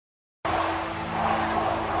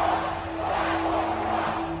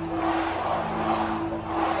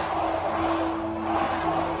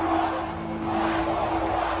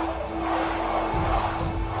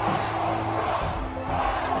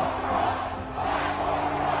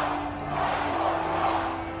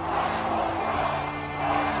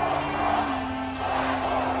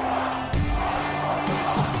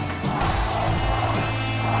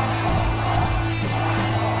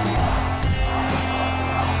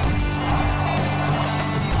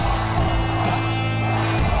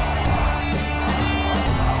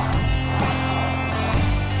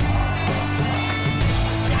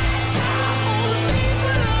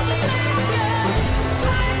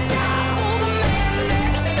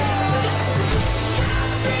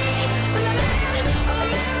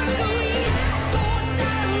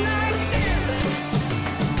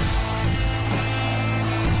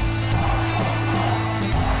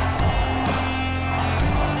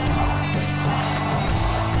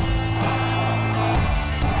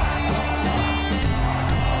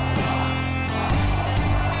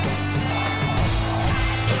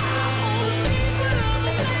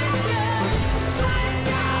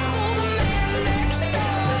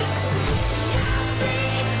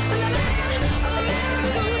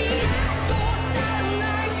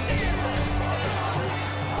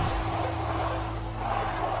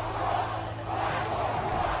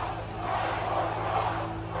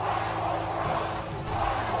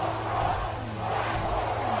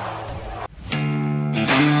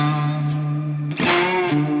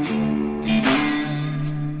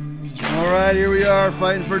are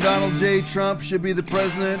fighting for Donald J. Trump. Should be the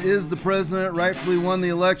president, is the president, rightfully won the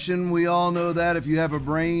election. We all know that. If you have a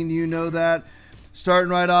brain, you know that.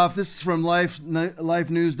 Starting right off, this is from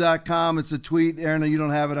lifenews.com. It's a tweet. Aaron, you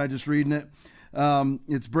don't have it. I'm just reading it.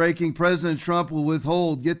 It's breaking. President Trump will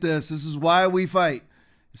withhold. Get this. This is why we fight.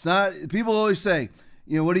 It's not, people always say,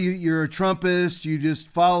 you know, what are you? You're a Trumpist. You just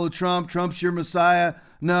follow Trump. Trump's your Messiah.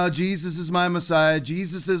 No, Jesus is my Messiah.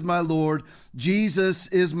 Jesus is my Lord. Jesus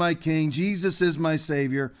is my King. Jesus is my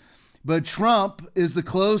Savior. But Trump is the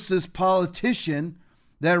closest politician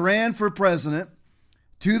that ran for president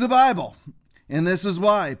to the Bible. And this is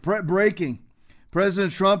why. Breaking.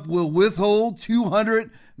 President Trump will withhold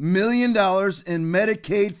 $200 million in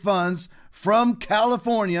Medicaid funds from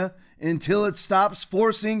California until it stops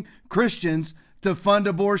forcing Christians to fund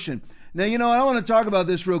abortion. Now, you know, I want to talk about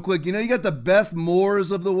this real quick. You know, you got the Beth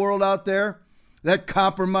Moores of the world out there, that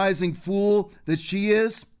compromising fool that she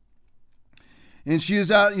is. And she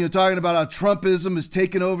is out, you know, talking about how Trumpism has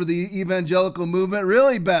taken over the evangelical movement.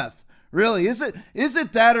 Really, Beth? Really? Is it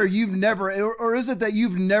that, or is it that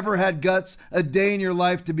you've never had guts a day in your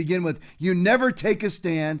life to begin with? You never take a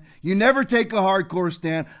stand. You never take a hardcore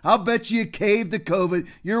stand. I'll bet you caved to COVID.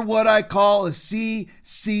 You're what I call a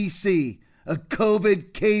CCC. A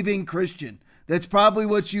COVID caving Christian. That's probably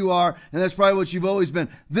what you are, and that's probably what you've always been.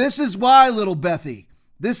 This is why, little Bethy.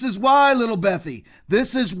 This is why, little Bethy.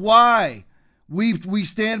 This is why we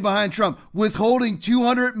stand behind Trump, withholding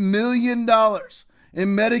 $200 million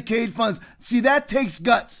in Medicaid funds. See, that takes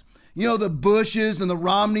guts. You know, the Bushes and the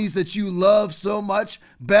Romneys that you love so much,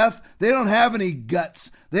 Beth, they don't have any guts.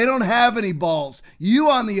 They don't have any balls. You,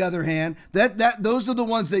 on the other hand, those are the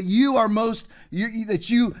ones that you are that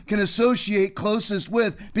you can associate closest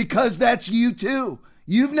with, because that's you too.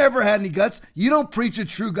 You've never had any guts. You don't preach a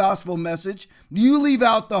true gospel message. You leave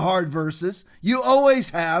out the hard verses. You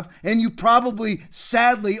always have, and you probably,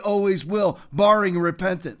 sadly, always will, barring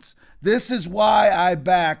repentance. This is why I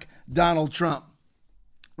back Donald Trump.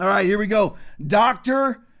 All right, here we go.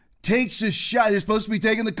 Doctor takes a shot. You're supposed to be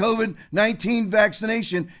taking the COVID-19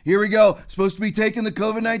 vaccination. Here we go. Supposed to be taking the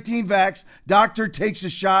COVID-19 vax. Doctor takes a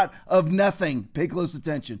shot of nothing. Pay close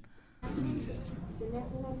attention.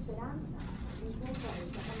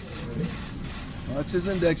 Watch his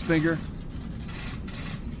index finger.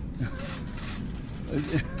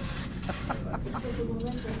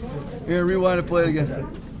 Here, rewind and play it again.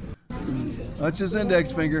 Watch his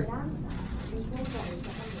index finger.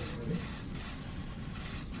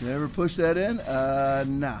 You ever push that in?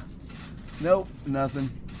 Nah. Nope, nothing.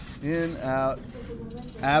 In, out.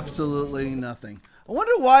 Absolutely nothing. I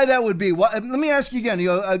wonder why that would be. Let me ask you again. You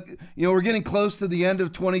know, we're getting close to the end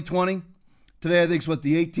of 2020. Today, I think, is what,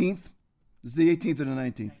 the 18th? Is the 18th or the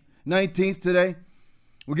 19th? 19th today.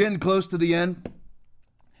 We're getting close to the end.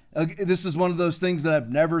 This is one of those things that I've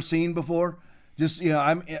never seen before. Just, you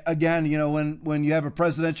know, when you have a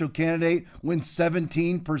presidential candidate win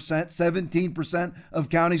 17% of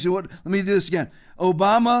counties. Let me do this again.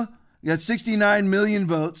 Obama got 69 million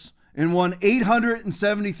votes and won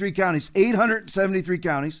 873 counties. 873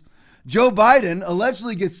 counties. Joe Biden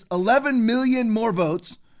allegedly gets 11 million more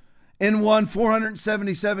votes and won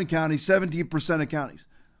 477 counties, 17% of counties.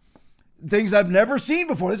 Things I've never seen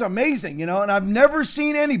before. It's amazing, you know, and I've never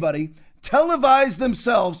seen anybody televise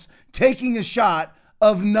themselves taking a shot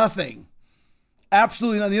of nothing.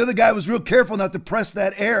 Absolutely nothing. The other guy was real careful not to press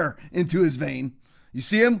that air into his vein. You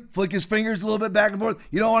see him flick his fingers a little bit back and forth.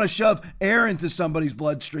 You don't want to shove air into somebody's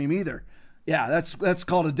bloodstream either. Yeah, that's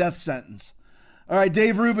called a death sentence. All right,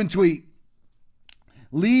 Dave Rubin tweet.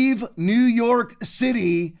 Leave New York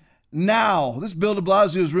City now. This is Bill de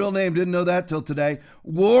Blasio's real name. Didn't know that till today.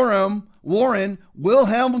 Warren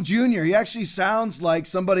Wilhelm Jr. He actually sounds like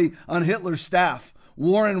somebody on Hitler's staff.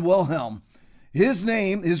 Warren Wilhelm. His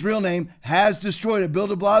real name, has destroyed it. Bill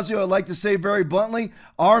de Blasio, I'd like to say very bluntly,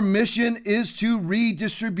 our mission is to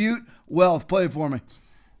redistribute wealth. Play it for me.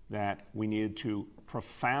 That we needed to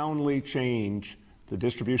profoundly change the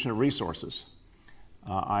distribution of resources.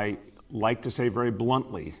 I like to say very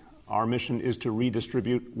bluntly, our mission is to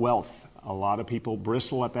redistribute wealth. A lot of people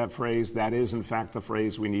bristle at that phrase. That is, in fact, the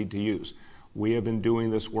phrase we need to use. We have been doing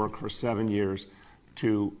this work for 7 years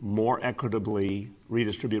to more equitably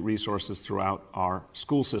redistribute resources throughout our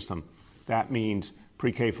school system. That means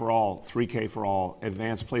pre-K for all, 3K for all,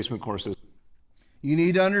 advanced placement courses. You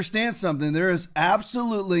need to understand something. There is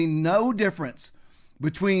absolutely no difference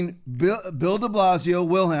between Bill de Blasio,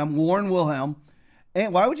 Warren Wilhelm,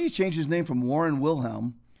 and why would you change his name from Warren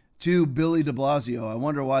Wilhelm to Billy de Blasio? I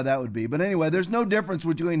wonder why that would be. But anyway, there's no difference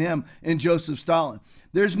between him and Joseph Stalin.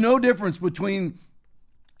 There's no difference between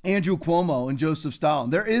Andrew Cuomo and Joseph Stalin.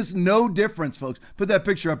 There is no difference, folks. Put that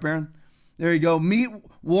picture up, Aaron. There you go. Meet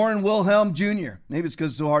Warren Wilhelm Jr. Maybe it's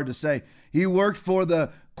because it's so hard to say. He worked for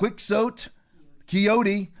the Quixote,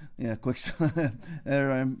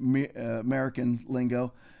 American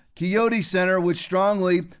lingo. Quixote Center, which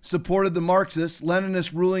strongly supported the Marxist,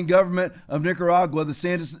 Leninist ruling government of Nicaragua, the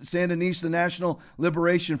Sandinista National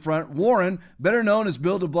Liberation Front. Warren, better known as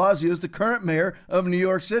Bill de Blasio, is the current mayor of New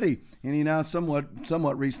York City. And he announced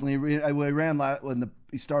somewhat recently,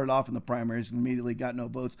 he started off in the primaries and immediately got no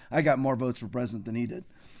votes. I got more votes for president than he did.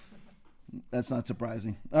 That's not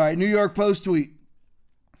surprising. All right, New York Post tweet.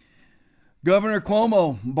 Governor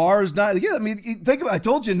Cuomo bars not. Yeah, I mean, think about it. I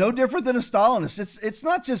told you, no different than a Stalinist. It's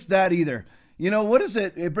not just that either. You know, what is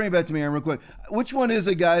it? Bring it back to me, Aaron, real quick. Which one is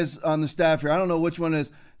it, guys, on the staff here? I don't know which one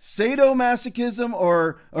is sadomasochism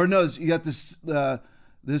or no, you got the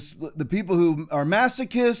people who are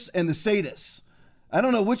masochists and the sadists. I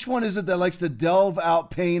don't know which one is it that likes to delve out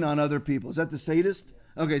pain on other people. Is that the sadist?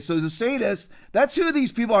 Okay, so the sadist, that's who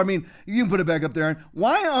these people are. I mean, you can put it back up there. Aaron.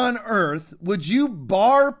 Why on earth would you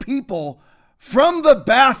bar people from the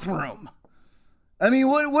bathroom? I mean,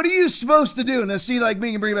 what are you supposed to do? And see, like me,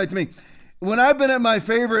 you can bring it back to me. When I've been at my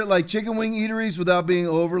favorite, like, chicken wing eateries, without being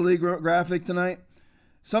overly graphic tonight,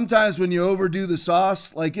 sometimes when you overdo the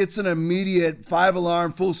sauce, like, it's an immediate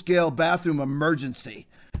 5-alarm, full-scale bathroom emergency.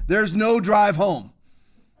 There's no drive home.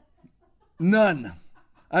 None.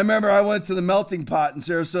 I remember I went to the Melting Pot in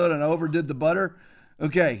Sarasota and I overdid the butter.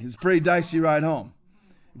 Okay, it's a pretty dicey ride home.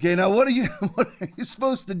 Okay, now what are you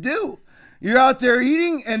supposed to do? You're out there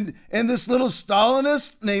eating, and this little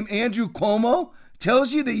Stalinist named Andrew Cuomo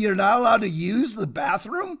tells you that you're not allowed to use the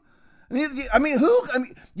bathroom? I mean,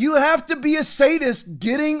 you have to be a sadist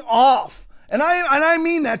getting off. And I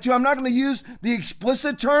mean that too. I'm not going to use the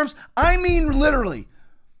explicit terms. I mean literally.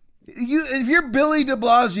 If you're Billy de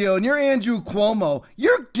Blasio and you're Andrew Cuomo,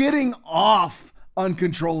 you're getting off on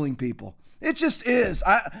controlling people. It just is.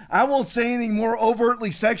 I won't say anything more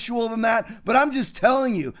overtly sexual than that, but I'm just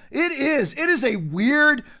telling you, it is. It is a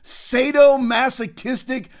weird,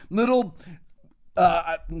 sadomasochistic little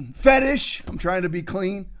fetish. I'm trying to be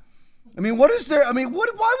clean. I mean, what is there? I mean,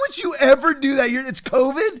 why would you ever do that? It's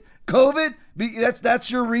COVID? COVID?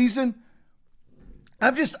 That's your reason?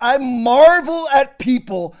 I marvel at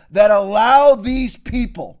people that allow these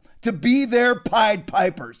people to be their Pied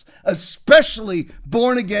Pipers, especially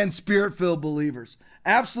born-again, Spirit-filled believers.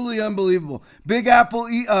 Absolutely unbelievable. Big Apple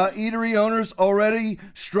eatery owners already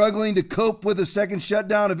struggling to cope with a second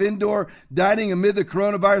shutdown of indoor dining amid the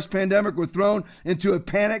coronavirus pandemic were thrown into a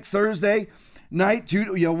panic Thursday night,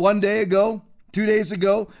 2 days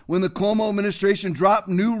ago, when the Cuomo administration dropped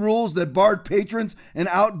new rules that barred patrons and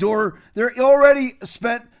outdoor. They already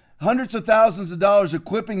spent hundreds of thousands of dollars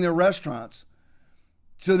equipping their restaurants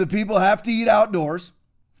so the people have to eat outdoors.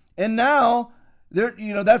 And now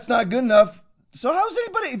that's not good enough. So how's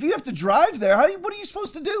anybody, if you have to drive there, what are you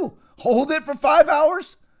supposed to do? Hold it for 5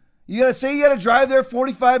 hours? You got to drive there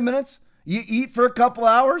 45 minutes? You eat for a couple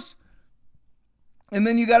hours? And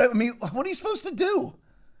then what are you supposed to do?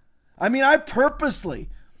 I mean, I purposely,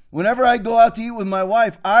 whenever I go out to eat with my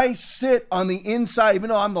wife, I sit on the inside, even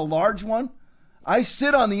though I'm the large one. I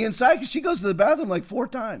sit on the inside because she goes to the bathroom like 4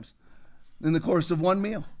 times in the course of one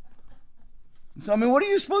meal. So, I mean, what are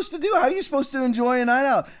you supposed to do? How are you supposed to enjoy a night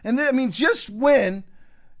out? And just when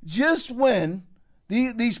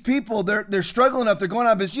these people, they're struggling enough, they're going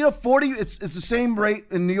out of business. 40, it's the same rate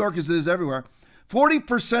in New York as it is everywhere.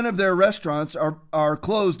 40% of their restaurants are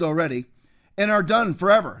closed already and are done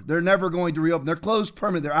forever. They're never going to reopen. They're closed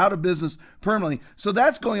permanently. They're out of business permanently. So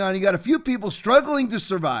that's going on. You got a few people struggling to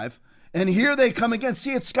survive, and here they come again.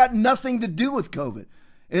 See, it's got nothing to do with COVID.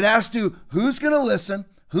 It has to, who's going to listen?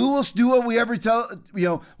 Who will do what we ever tell,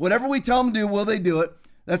 whatever we tell them to do, will they do it?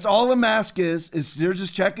 That's all the mask is they're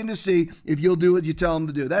just checking to see if you'll do what you tell them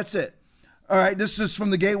to do. That's it. All right, this is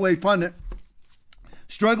from the Gateway Pundit.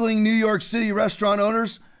 Struggling New York City restaurant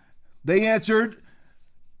owners, they answered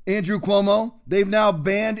Andrew Cuomo. They've now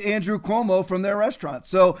banned Andrew Cuomo from their restaurants.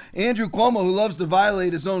 So Andrew Cuomo, who loves to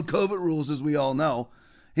violate his own COVID rules, as we all know,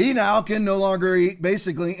 he now can no longer eat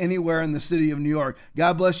basically anywhere in the city of New York.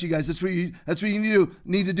 God bless you guys. That's what you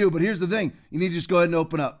need to do. But here's the thing. You need to just go ahead and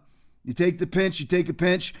open up. You take the pinch, you take a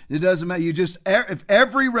pinch. It doesn't matter. If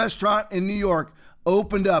every restaurant in New York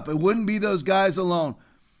opened up, it wouldn't be those guys alone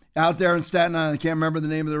out there in Staten Island. I can't remember the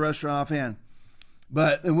name of the restaurant offhand,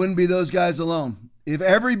 but it wouldn't be those guys alone. If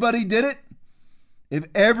everybody did it, if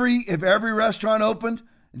every restaurant opened,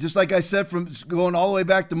 just like I said, from going all the way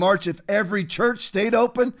back to March, if every church stayed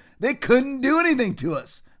open, they couldn't do anything to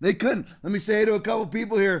us. They couldn't. Let me say to a couple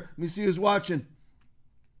people here. Let me see who's watching.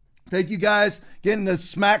 Thank you guys. Getting the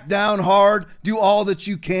smack down hard. Do all that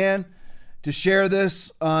you can to share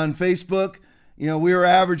this on Facebook. You know, we were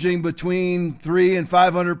averaging between 300 and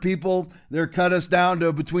 500 people. They're cut us down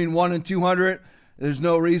to between 100 and 200. There's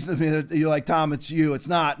no reason. I mean, you're like, Tom, it's you. It's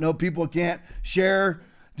not. No, people can't share.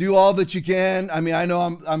 Do all that you can. I mean, I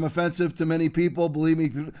know I'm offensive to many people. Believe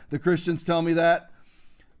me, the Christians tell me that.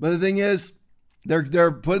 But the thing is,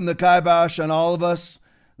 they're putting the kibosh on all of us.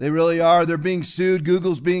 They really are. They're being sued.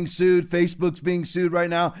 Google's being sued. Facebook's being sued right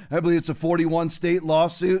now. I believe it's a 41 state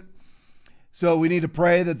lawsuit. So we need to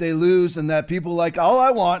pray that they lose and that people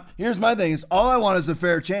here's my thing, is all I want is a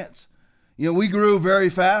fair chance. You know, we grew very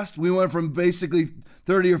fast. We went from basically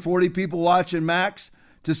 30 or 40 people watching max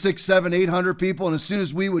to 600, 700, 800 people. And as soon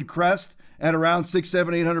as we would crest at around 600,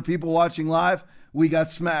 700, 800 people watching live, we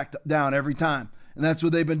got smacked down every time. And that's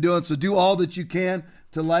what they've been doing. So do all that you can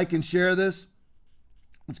to like and share this.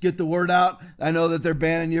 Let's get the word out. I know that they're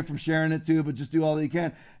banning you from sharing it too, but just do all that you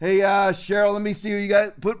can. Hey, Cheryl, let me see who you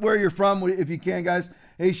guys, put where you're from if you can, guys.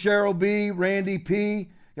 Hey, Cheryl B, Randy P,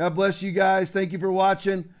 God bless you guys. Thank you for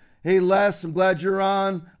watching. Hey, Les, I'm glad you're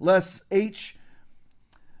on. Les H,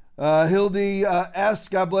 Hildy S,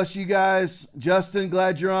 God bless you guys. Justin,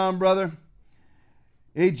 glad you're on, brother.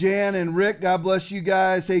 Hey, Jan and Rick, God bless you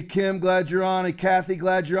guys. Hey, Kim, glad you're on. Hey, Kathy,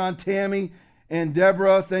 glad you're on. Tammy and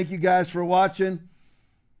Deborah, thank you guys for watching.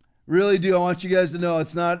 Really do. I want you guys to know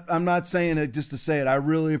I'm not saying it just to say it. I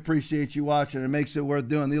really appreciate you watching. It makes it worth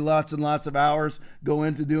doing. These lots and lots of hours go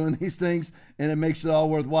into doing these things, and it makes it all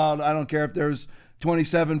worthwhile. I don't care if there's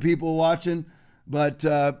 27 people watching, but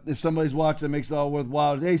if somebody's watching, it makes it all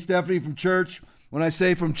worthwhile. Hey, Stephanie from church. When I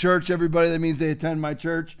say from church, everybody, that means they attend my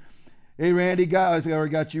church. Hey, Randy. I think I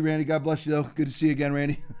already got you, Randy. God bless you, though. Good to see you again,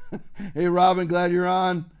 Randy. Hey, Robin. Glad you're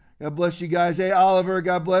on. God bless you guys. Hey, Oliver.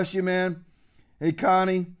 God bless you, man. Hey,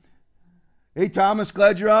 Connie. Hey, Thomas,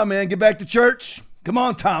 glad you're on, man. Get back to church. Come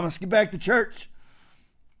on, Thomas, get back to church.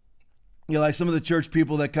 You know, like some of the church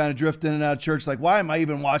people that kind of drift in and out of church, like, why am I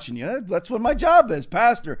even watching you? That's what my job is.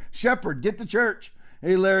 Pastor, shepherd, get to church.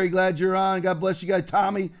 Hey, Larry, glad you're on. God bless you guys.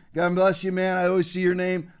 Tommy, God bless you, man. I always see your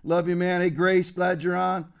name. Love you, man. Hey, Grace, glad you're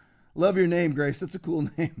on. Love your name, Grace. That's a cool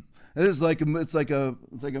name. It's like a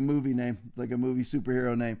movie name. It's like a movie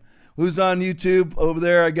superhero name. Who's on YouTube over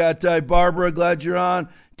there? I got Barbara, glad you're on.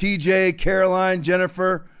 TJ, Caroline,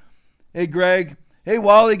 Jennifer. Hey, Greg. Hey,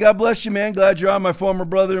 Wally, God bless you, man. Glad you're on. My former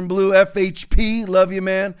brother in blue, FHP. Love you,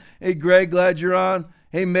 man. Hey, Greg, glad you're on.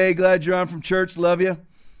 Hey, May, glad you're on from church. Love you.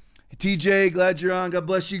 Hey, TJ, glad you're on. God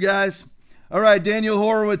bless you guys. All right, Daniel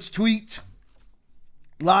Horowitz tweet.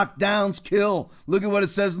 Lockdowns kill. Look at what it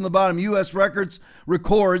says on the bottom. U.S. records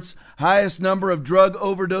highest number of drug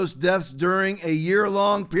overdose deaths during a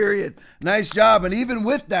year-long period. Nice job. And even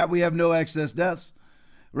with that, we have no excess deaths.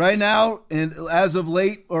 Right now, and as of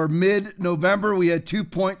late or mid-November, we had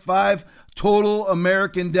 2.5 total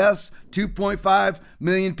American deaths. 2.5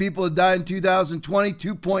 million people had died in 2020.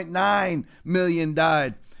 2.9 million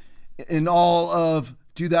died in all of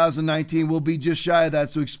 2019. We'll be just shy of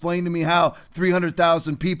that. So explain to me how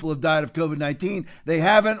 300,000 people have died of COVID-19. They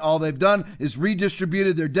haven't. All they've done is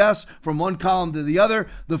redistributed their deaths from one column to the other.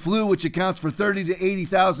 The flu, which accounts for 30 to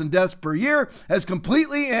 80,000 deaths per year, has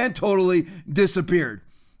completely and totally disappeared.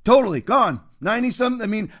 Totally gone. 90-something. I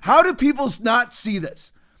mean, how do people not see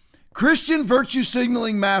this? Christian virtue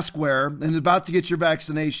signaling mask wearer and about to get your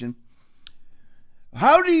vaccination.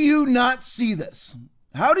 How do you not see this?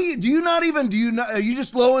 Are you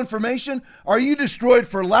just low information? Are you destroyed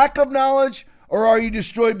for lack of knowledge, or are you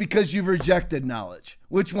destroyed because you've rejected knowledge?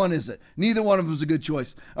 Which one is it? Neither one of them is a good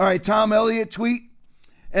choice. All right, Tom Elliott tweet,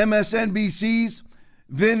 MSNBC's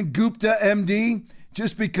Vin Gupta, MD.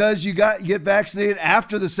 Just because you get vaccinated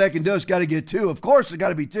after the second dose, got to get two. Of course, it got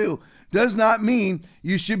to be two. Does not mean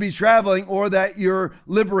you should be traveling or that you're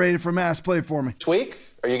liberated from mass. Play for me. This week,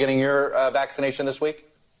 are you getting your vaccination this week?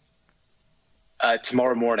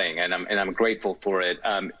 Tomorrow morning, and I'm grateful for it.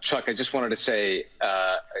 Chuck, I just wanted to say,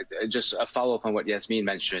 just a follow-up on what Yasmin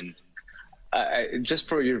mentioned. Just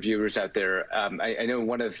for your viewers out there, I know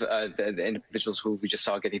one of the individuals who we just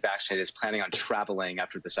saw getting vaccinated is planning on traveling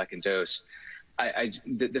after the second dose.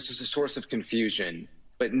 This is a source of confusion,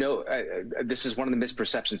 but no, this is one of the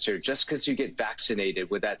misperceptions here. Just because you get vaccinated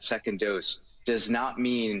with that second dose does not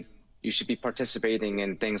mean you should be participating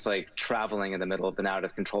in things like traveling in the middle of an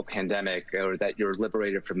out-of-control pandemic, or that you're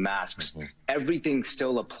liberated from masks. Mm-hmm. Everything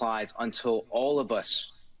still applies until all of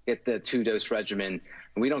us get the two-dose regimen.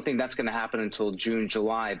 And we don't think that's going to happen until June,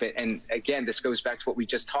 July. And again, this goes back to what we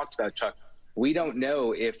just talked about, Chuck. We don't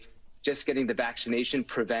know if just getting the vaccination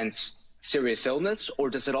prevents serious illness,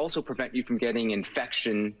 or does it also prevent you from getting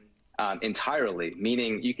infection entirely,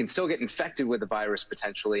 meaning you can still get infected with the virus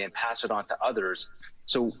potentially and pass it on to others.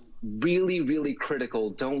 So really, really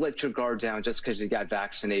critical. Don't let your guard down just because you got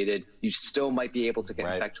vaccinated. You still might be able to get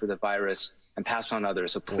infected with the virus and pass on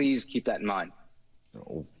others. So please keep that in mind.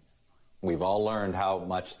 We've all learned how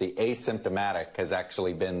much the asymptomatic has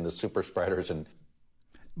actually been the super spreaders. And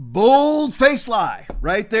bold face lie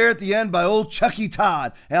right there at the end by old Chucky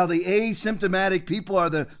Todd. How the asymptomatic people are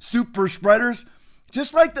the super spreaders.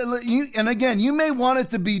 Just like and again, you may want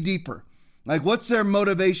it to be deeper. Like, what's their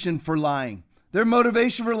motivation for lying? Their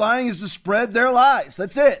motivation for lying is to spread their lies.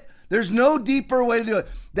 That's it. There's no deeper way to do it.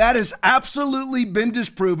 That has absolutely been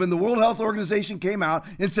disproven. The World Health Organization came out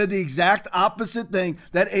and said the exact opposite thing,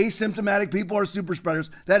 that asymptomatic people are super spreaders.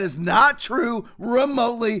 That is not true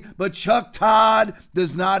remotely, but Chuck Todd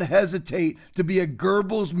does not hesitate to be a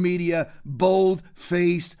Goebbels media,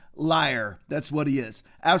 bold-faced liar. That's what he is.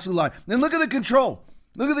 Absolute liar. Then look at the control.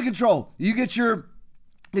 Look at the control. You get your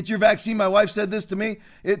vaccine. My wife said this to me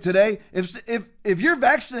today. If you're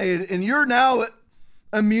vaccinated and you're now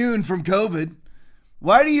immune from COVID,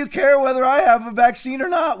 why do you care whether I have a vaccine or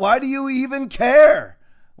not? Why do you even care?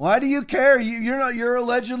 Why do you care? You're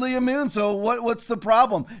allegedly immune. So what's the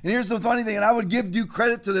problem? And here's the funny thing, and I would give due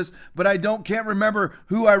credit to this, but I can't remember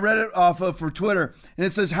who I read it off of for Twitter. And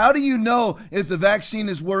it says, how do you know if the vaccine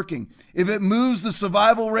is working? If it moves the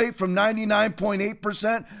survival rate from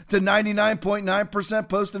 99.8% to 99.9%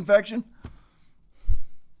 post-infection?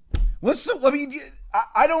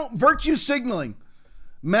 Virtue signaling,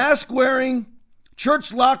 mask wearing,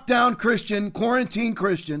 church lockdown Christian, quarantine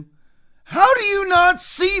Christian. How do you not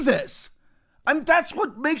see this? That's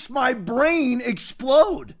what makes my brain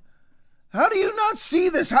explode. How do you not see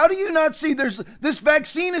this? How do you not see this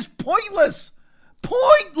vaccine is pointless?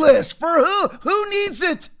 Pointless for who? Who needs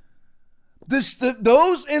it?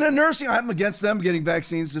 Those in a nursing, I'm against them getting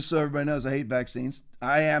vaccines, just so everybody knows I hate vaccines.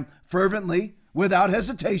 I am fervently, without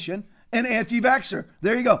hesitation, an anti-vaxxer.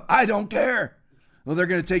 There you go. I don't care. Well, they're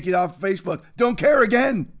going to take you off Facebook. Don't care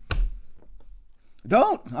again.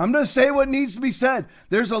 Don't. I'm going to say what needs to be said.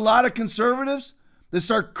 There's a lot of conservatives that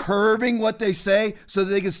start curbing what they say so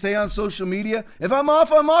that they can stay on social media. If I'm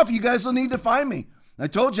off, I'm off. You guys will need to find me. I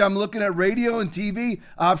told you I'm looking at radio and TV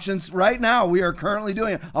options right now. We are currently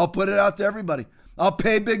doing it. I'll put it out to everybody. I'll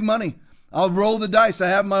pay big money. I'll roll the dice. I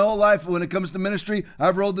have my whole life when it comes to ministry.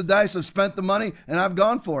 I've rolled the dice. I've spent the money, and I've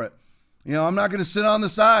gone for it. I'm not going to sit on the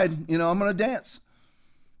side. I'm going to dance.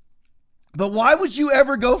 But why would you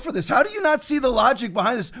ever go for this? How do you not see the logic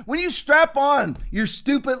behind this? When you strap on your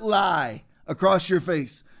stupid lie across your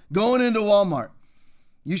face, going into Walmart,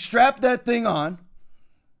 you strap that thing on.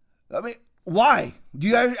 Why? Do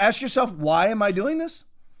you ask yourself, why am I doing this?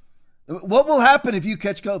 What will happen if you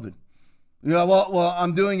catch COVID? Well,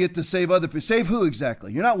 I'm doing it to save other people. Save who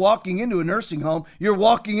exactly? You're not walking into a nursing home. You're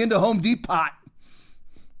walking into Home Depot.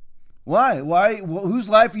 Why? Whose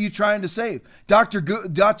life are you trying to save? Dr.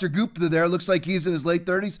 Gupta there looks like he's in his late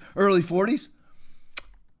 30s, early 40s.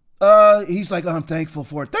 He's like, I'm thankful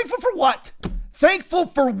for it. Thankful for what? Thankful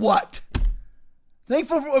for what?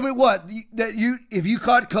 Thankful for, what? If you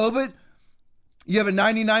caught COVID, you have a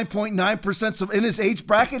 99.9% in his age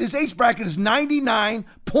bracket. His age bracket is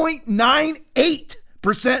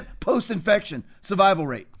 99.98% post-infection survival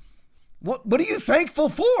rate. What are you thankful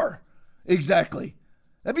for exactly?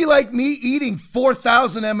 That'd be like me eating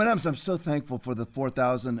 4,000 M&Ms. I'm so thankful for the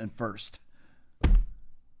 4,001st.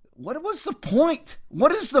 What was the point?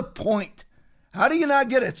 What is the point? How do you not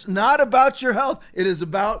get it? It's not about your health. It is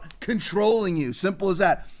about controlling you. Simple as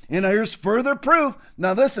that. And here's further proof.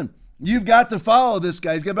 Now listen, you've got to follow this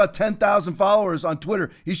guy. He's got about 10,000 followers on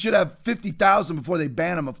Twitter. He should have 50,000 before they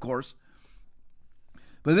ban him, of course.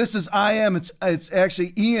 But this is IM. It's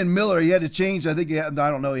actually Ian Miller. He had to change. I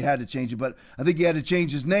don't know. He had to change it, but I think he had to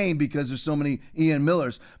change his name because there's so many Ian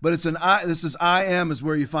Millers. But this is IM is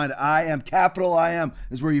where you find it. IM, capital IM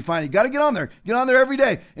is where you find it. You got to get on there. Get on there every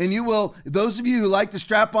day, and you will. Those of you who like to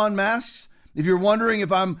strap on masks, if you're wondering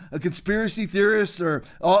if I'm a conspiracy theorist or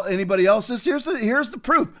anybody else is, here's the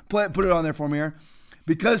proof. Put it on there for me here.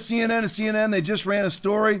 Because CNN is CNN, they just ran a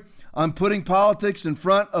story on putting politics in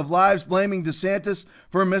front of lives, blaming DeSantis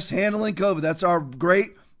for mishandling COVID. That's our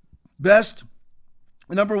great, best,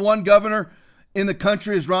 number one governor in the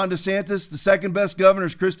country is Ron DeSantis. The second best governor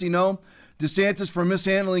is Kristi Noem. DeSantis for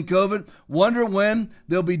mishandling COVID. Wonder when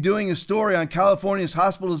they'll be doing a story on California's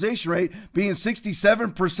hospitalization rate being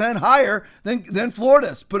 67% higher than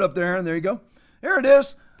Florida's. Put up there, and there you go. There it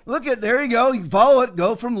is. There you go. You can follow it.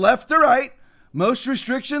 Go from left to right. Most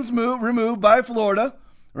restrictions removed by Florida.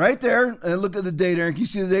 Right there, and look at the date, Eric. You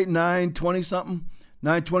see the date, 9/20 something,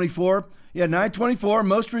 9/24. Yeah, 9/24,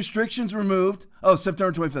 most restrictions removed. Oh,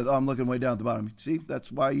 September 25th. Oh, I'm looking way down at the bottom. See,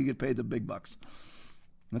 that's why you get paid the big bucks.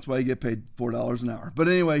 That's why you get paid $4 an hour. But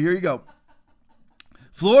anyway, here you go.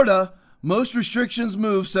 Florida, most restrictions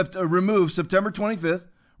removed September 25th.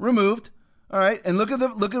 Removed. All right, and look at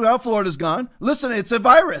how Florida's gone. Listen, it's a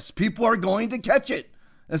virus. People are going to catch it.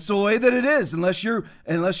 That's the way that it is. Unless you're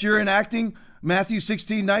enacting Matthew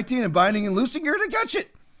 16:19 and binding and loosing, you're going to catch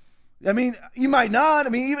it. I mean, you might not. I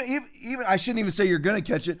mean, even I shouldn't even say you're going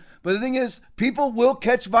to catch it. But the thing is, people will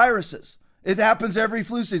catch viruses. It happens every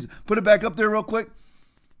flu season. Put it back up there real quick.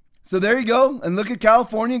 So there you go. And look at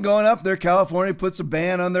California going up there. California puts a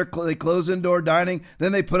ban on they close indoor dining.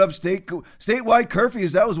 Then they put up statewide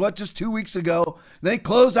curfews. That was just 2 weeks ago. They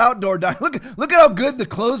close outdoor dining. Look at how good the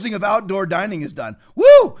closing of outdoor dining is done.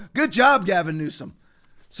 Woo! Good job, Gavin Newsom.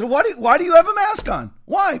 So why do you have a mask on?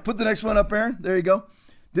 Why? Put the next one up, Aaron. There you go.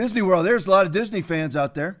 Disney World. There's a lot of Disney fans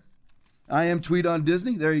out there. I am tweet on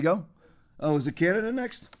Disney. There you go. Oh, is it Canada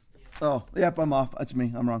next? Oh, yep, I'm off. That's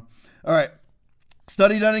me. I'm wrong. All right.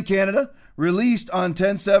 Study done in Canada, released on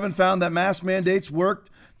 10/7, found that mask mandates worked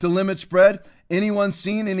to limit spread. Anyone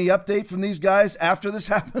seen any update from these guys after this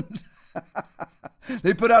happened?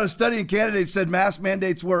 They put out a study in Canada that said mask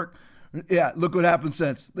mandates work. Yeah, look what happened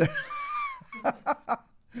since.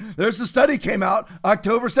 There's the study came out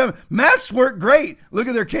October 7th. Masks work great. Look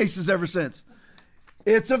at their cases ever since.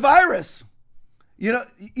 It's a virus. You know,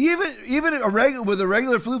 even with a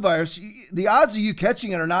regular flu virus, the odds of you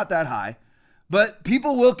catching it are not that high. But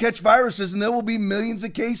people will catch viruses, and there will be millions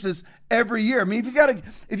of cases every year. I mean,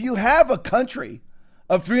 if you have a country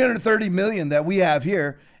of 330 million that we have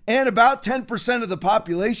here, and about 10% of the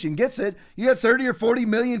population gets it, you have 30 or 40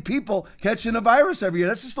 million people catching a virus every year.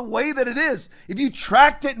 That's just the way that it is. If you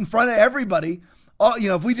tracked it in front of everybody,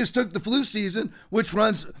 if we just took the flu season, which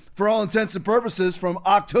runs for all intents and purposes from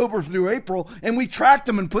October through April, and we tracked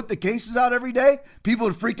them and put the cases out every day, people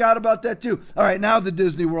would freak out about that too. All right, now the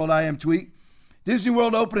Disney World I am tweet. Disney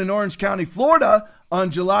World opened in Orange County, Florida on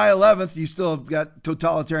July 11th. You still have got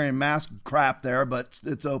totalitarian mask crap there, but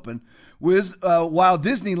it's open. While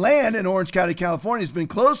Disneyland in Orange County, California has been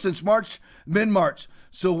closed since mid-March.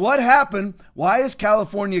 So what happened? Why is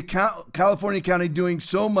California County doing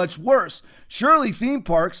so much worse? Surely theme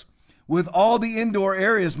parks with all the indoor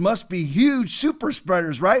areas must be huge super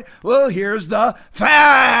spreaders, right? Well, here's the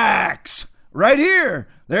facts right here.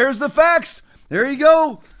 There's the facts. There you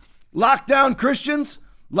go. Lockdown Christians,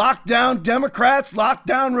 lockdown Democrats,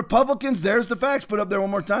 lockdown Republicans. There's the facts. Put up there one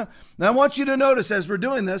more time. Now I want you to notice as we're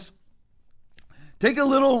doing this, take a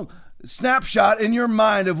little snapshot in your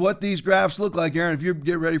mind of what these graphs look like, Aaron. If you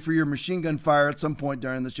get ready for your machine gun fire at some point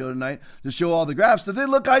during the show tonight to show all the graphs, that they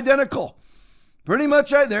look identical. Pretty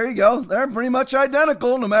much, there you go. They're pretty much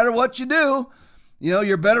identical no matter what you do. You know,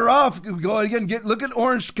 you're better off. Go again, look at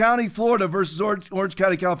Orange County, Florida versus Orange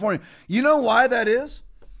County, California. You know why that is?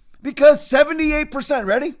 Because 78%,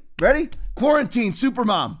 ready? Quarantine,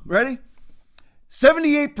 supermom, ready?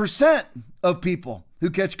 78% of people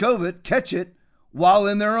who catch COVID catch it while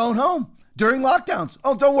in their own home during lockdowns.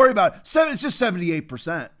 Oh, don't worry about it. It's just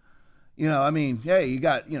 78%. You know, I mean, hey, you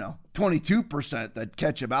got, 22% that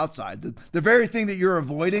catch them outside. The very thing that you're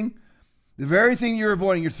avoiding, you're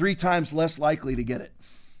 3 times less likely to get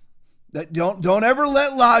it. Don't ever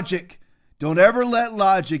let logic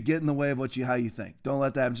get in the way of how you think. Don't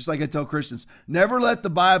let that happen. Just like I tell Christians, never let the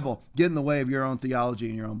Bible get in the way of your own theology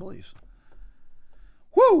and your own beliefs.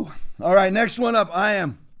 Woo! All right, next one up, I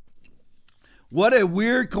am. What a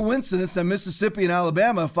weird coincidence that Mississippi and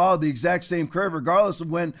Alabama followed the exact same curve, regardless of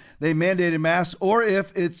when they mandated masks or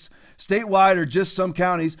if it's statewide or just some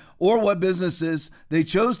counties, or what businesses they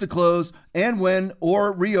chose to close and when,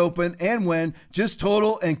 or reopen and when. Just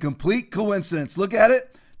total and complete coincidence. Look at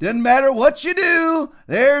it. Doesn't matter what you do.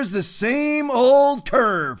 There's the same old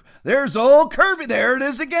curve. There's old curvy. There it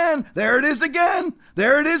is again. There it is again.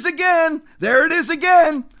 There it is again. There it is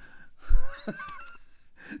again.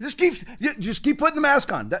 Just keep putting the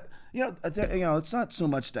mask on. It's not so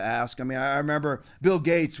much to ask. I mean, I remember Bill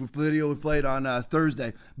Gates, video we played on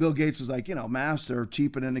Thursday. Bill Gates was like, masks are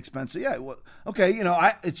cheap and inexpensive. Yeah, well, okay,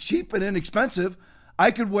 it's cheap and inexpensive. I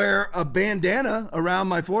could wear a bandana around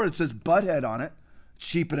my forehead that says Butthead on it.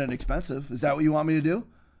 Cheap and inexpensive. Is that what you want me to do?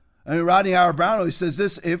 I mean, Rodney Howard-Brown always says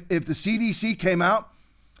this: if the CDC came out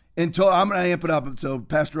and told, I'm going to amp it up, so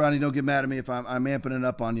Pastor Rodney, don't get mad at me if I'm amping it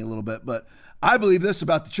up on you a little bit, but I believe this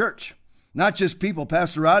about the church, not just people.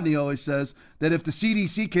 Pastor Rodney always says that if the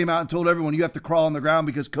CDC came out and told everyone you have to crawl on the ground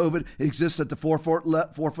because COVID exists at the 4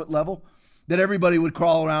 foot level, that everybody would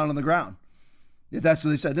crawl around on the ground. If that's what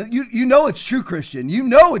they said. You know it's true, Christian. You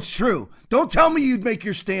know it's true. Don't tell me you'd make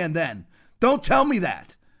your stand then. Don't tell me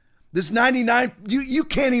that. This 99, you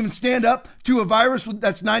can't even stand up to a virus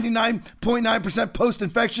that's 99.9%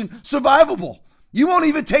 post-infection survivable. You won't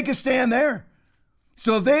even take a stand there.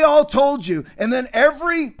 So if they all told you, and then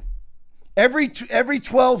every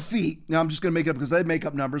 12 feet, now I'm just going to make up, because they make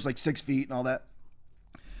up numbers like 6 feet and all that.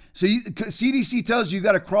 So CDC tells you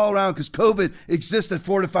got to crawl around because COVID exists at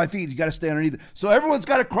 4 to 5 feet. You got to stay underneath it. So everyone's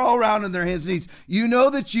got to crawl around in their hands and knees. You know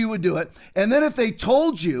that you would do it. And then if they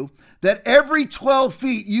told you that every 12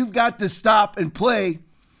 feet you've got to stop and play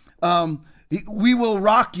We Will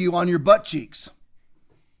Rock You on your butt cheeks.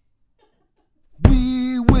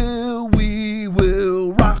 We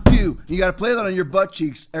will rock you. You got to play that on your butt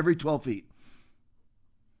cheeks every 12 feet.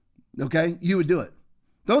 Okay? You would do it.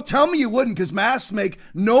 Don't tell me you wouldn't, because masks make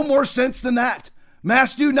no more sense than that.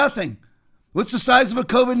 Masks do nothing. What's the size of a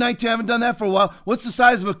COVID-19? I haven't done that for a while. What's the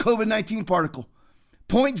size of a COVID-19 particle?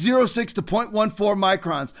 0.06 to 0.14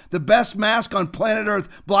 microns. The best mask on planet Earth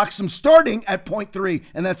blocks them starting at 0.3,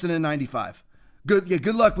 and that's an N95.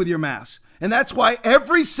 Good luck with your mask. And that's why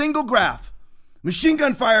every single graph, machine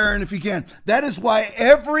gun fire, Aaron, if you can. That is why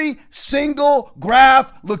every single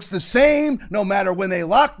graph looks the same, no matter when they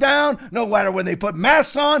lock down, no matter when they put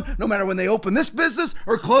masks on, no matter when they open this business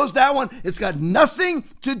or close that one. It's got nothing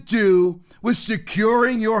to do with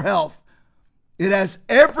securing your health. It has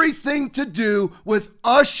everything to do with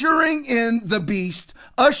ushering in the beast,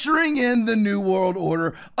 ushering in the New World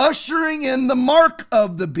Order, ushering in the mark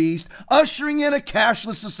of the beast, ushering in a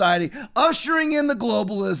cashless society, ushering in the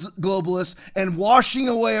globalists, and washing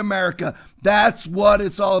away America. That's what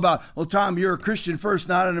it's all about. Well, Tom, you're a Christian first,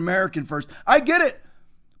 not an American first. I get it.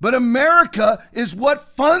 But America is what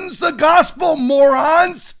funds the gospel,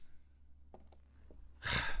 morons.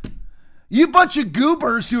 You bunch of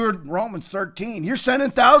goobers who are Romans 13. You're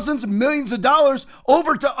sending thousands and millions of dollars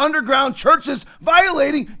over to underground churches,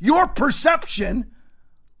 violating your perception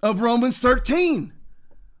of Romans 13.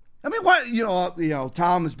 I mean, why? You know,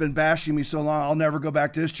 Tom has been bashing me so long, I'll never go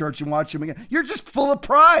back to his church and watch him again. You're just full of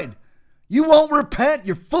pride. You won't repent.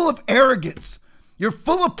 You're full of arrogance. You're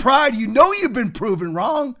full of pride. You know you've been proven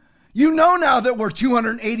wrong. You know now that we're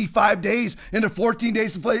 285 days into 14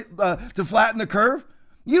 days to flatten the curve.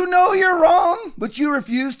 You know you're wrong, but you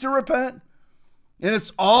refuse to repent. And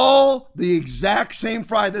it's all the exact same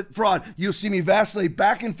fraud. You'll see me vacillate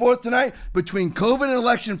back and forth tonight between COVID and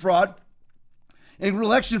election fraud. And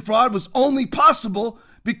election fraud was only possible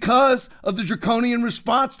because of the draconian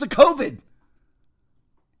response to COVID.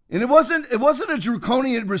 And it wasn't a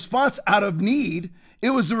draconian response out of need.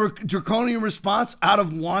 It was a draconian response out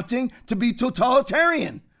of wanting to be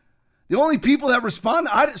totalitarian. The only people that respond,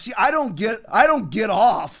 I don't get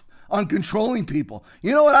off on controlling people.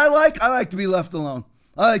 You know what I like? I like to be left alone.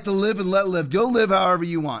 I like to live and let live. Go live however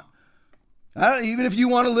you want. Even if you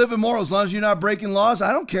want to live immoral, as long as you're not breaking laws,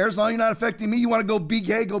 I don't care. As long as you're not affecting me, you want to go be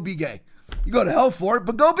gay, go be gay. You go to hell for it,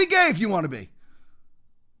 but go be gay if you want to be.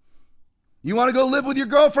 You want to go live with your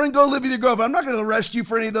girlfriend, go live with your girlfriend. I'm not going to arrest you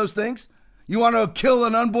for any of those things. You want to kill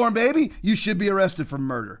an unborn baby? You should be arrested for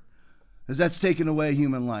murder, because that's taking away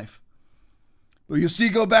human life. Well, you'll see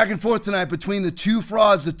go back and forth tonight between the two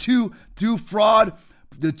frauds, the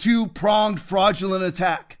two-pronged fraudulent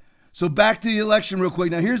attack. So back to the election real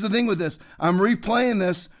quick. Now, here's the thing with this. I'm replaying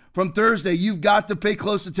this from Thursday. You've got to pay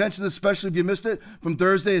close attention to this, especially if you missed it. From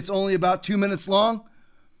Thursday, it's only about 2 minutes long.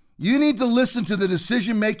 You need to listen to the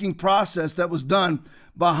decision-making process that was done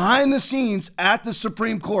behind the scenes at the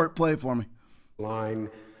Supreme Court. Play it for me. Line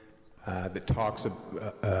that talks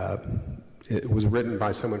it was written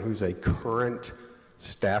by someone who's a current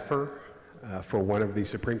staffer for one of the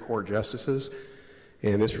Supreme Court justices.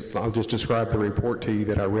 And this, I'll just describe the report to you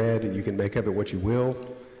that I read, and you can make of it what you will.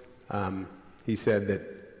 He said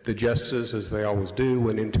that the justices, as they always do,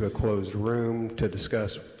 went into a closed room to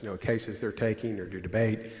discuss, cases they're taking or do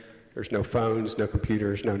debate. There's no phones, no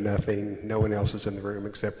computers, no nothing. No one else is in the room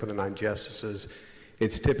except for the 9 justices.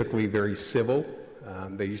 It's typically very civil.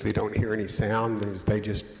 They usually don't hear any sound. They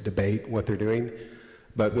just debate what they're doing.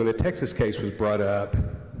 But when the Texas case was brought up,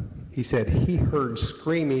 he said he heard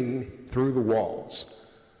screaming through the walls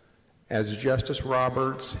as Justice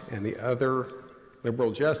Roberts and the other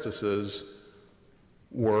liberal justices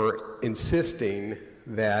were insisting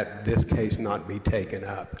that this case not be taken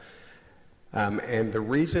up. And the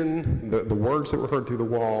reason, the words that were heard through the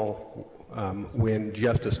wall when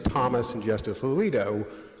Justice Thomas and Justice Alito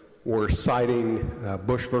were citing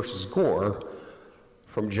Bush versus Gore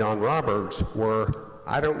from John Roberts were,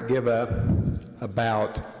 I don't give up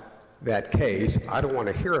about that case. I don't want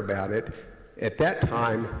to hear about it. At that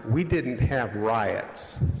time, we didn't have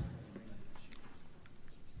riots.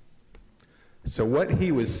 So what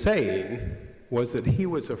he was saying was that he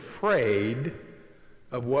was afraid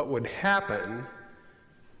of what would happen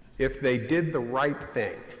if they did the right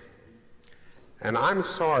thing. And I'm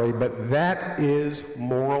sorry, but that is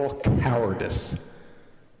moral cowardice.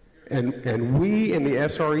 And we in the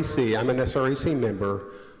SREC, I'm an SREC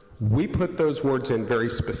member, we put those words in very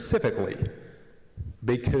specifically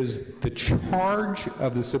because the charge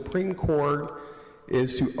of the Supreme Court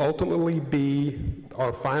is to ultimately be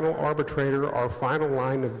our final arbitrator, our final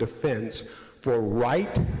line of defense for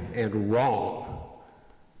right and wrong.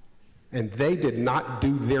 And they did not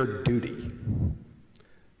do their duty.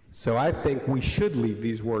 So I think we should leave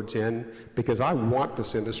these words in because I want to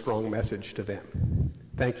send a strong message to them.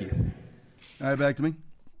 Thank you. All right, back to me.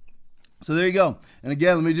 So there you go. And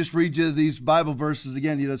again, let me just read you these Bible verses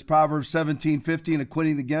again. It's Proverbs 17:15,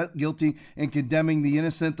 acquitting the guilty and condemning the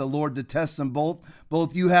innocent. The Lord detests them both.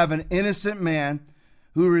 Both you have an innocent man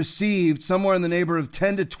who received somewhere in the neighborhood of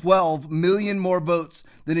 10 to 12 million more votes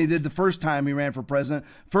than he did the first time he ran for president.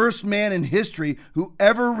 First man in history who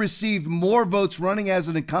ever received more votes running as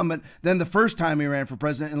an incumbent than the first time he ran for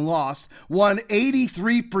president and lost. Won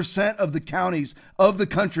 83% of the counties of the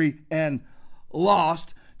country and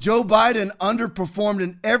lost. Joe Biden underperformed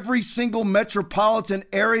in every single metropolitan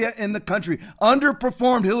area in the country.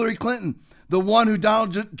 Underperformed Hillary Clinton, the one who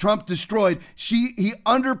Donald Trump destroyed. He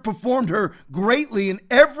underperformed her greatly in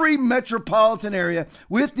every metropolitan area,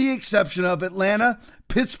 with the exception of Atlanta,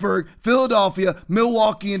 Pittsburgh, Philadelphia,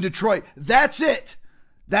 Milwaukee, and Detroit. That's it.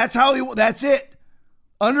 That's it.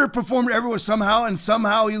 Underperformed everywhere somehow, and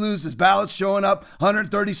somehow he loses. Ballots showing up,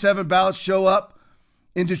 137 ballots show up.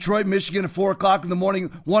 In Detroit, Michigan at 4 o'clock in the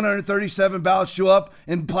morning, 137 ballots show up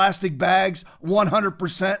in plastic bags,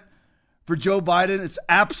 100% for Joe Biden. It's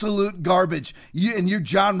absolute garbage. You're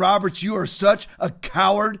John Roberts. You are such a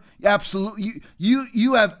coward. Absolutely,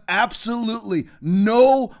 you have absolutely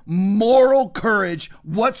no moral courage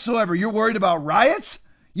whatsoever. You're worried about riots?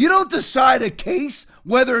 You don't decide a case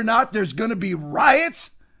whether or not there's going to be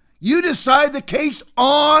riots. You decide the case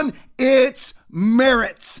on its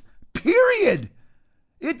merits, period.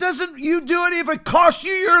 It doesn't, you do it if it costs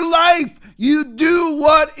you your life. You do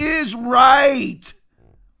what is right.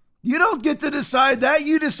 You don't get to decide that.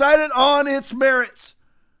 You decide it on its merits.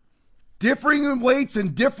 Differing weights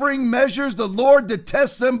and differing measures, the Lord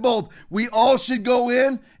detests them both. We all should go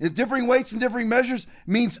in. If differing weights and differing measures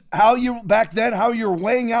means how you're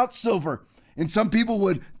weighing out silver. And some people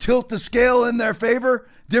would tilt the scale in their favor.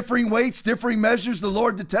 Differing weights, differing measures, the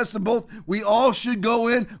Lord detests them both. We all should go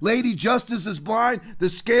in. Lady Justice is blind. The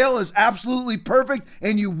scale is absolutely perfect,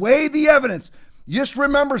 and you weigh the evidence. Just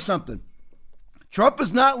remember something. Trump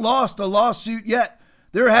has not lost a lawsuit yet.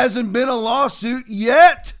 There hasn't been a lawsuit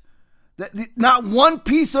yet. Not one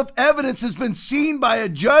piece of evidence has been seen by a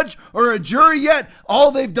judge or a jury yet. All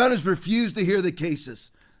they've done is refuse to hear the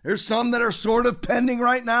cases. There's some that are sort of pending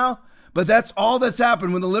right now. But that's all that's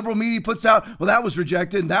happened when the liberal media puts out, well, that was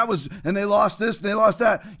rejected, and they lost this, and they lost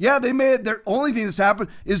that. Yeah, they made their only thing that's happened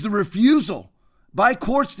is the refusal by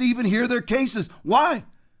courts to even hear their cases. Why?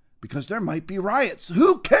 Because there might be riots.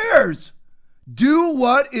 Who cares? Do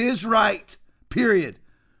what is right, period.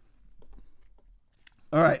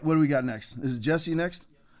 All right, what do we got next? Is it Jesse next?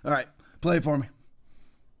 All right, play it for me.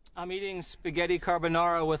 I'm eating spaghetti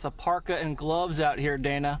carbonara with a parka and gloves out here,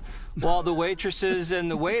 Dana, while the waitresses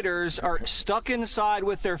and the waiters are stuck inside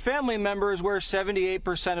with their family members where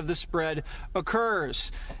 78% of the spread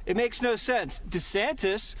occurs. It makes no sense.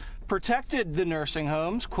 DeSantis protected the nursing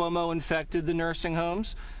homes. Cuomo infected the nursing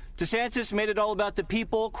homes. DeSantis made it all about the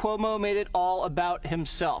people. Cuomo made it all about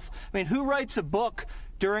himself. I mean, who writes a book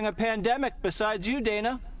during a pandemic besides you,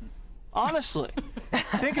 Dana? Honestly,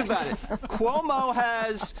 think about it. Cuomo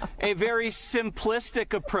has a very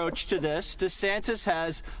simplistic approach to this. DeSantis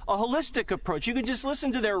has a holistic approach. You can just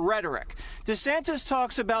listen to their rhetoric. DeSantis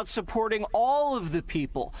talks about supporting all of the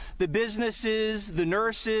people, the businesses, the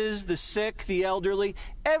nurses, the sick, the elderly,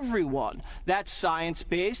 everyone. That's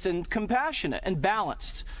science-based and compassionate and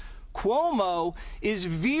balanced. Cuomo is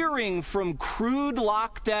veering from crude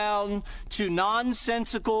lockdown to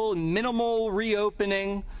nonsensical, minimal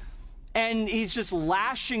reopening. And he's just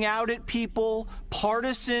lashing out at people,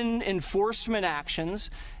 partisan enforcement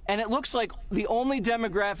actions. And it looks like the only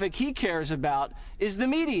demographic he cares about is the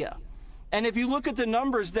media. And if you look at the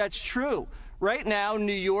numbers, that's true. Right now,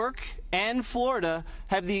 New York and Florida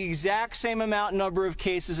have the exact same number of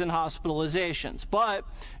cases and hospitalizations. But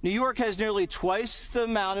New York has nearly twice the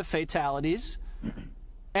amount of fatalities,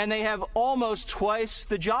 and they have almost twice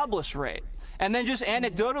the jobless rate. And then just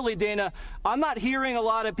anecdotally, Dana, I'm not hearing a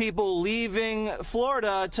lot of people leaving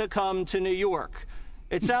Florida to come to New York.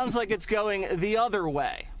 It sounds like it's going the other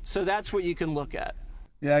way. So that's what you can look at.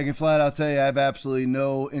 Yeah, I can flat out tell you I have absolutely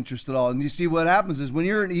no interest at all. And you see what happens is when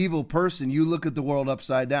you're an evil person, you look at the world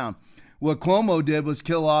upside down. What Cuomo did was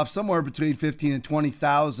kill off somewhere between 15 and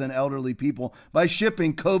 20,000 elderly people by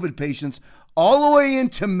shipping COVID patients all the way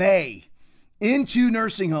into May into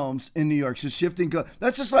nursing homes in New York. So shifting,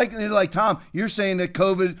 that's just like Tom, you're saying that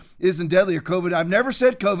COVID isn't deadly or COVID. I've never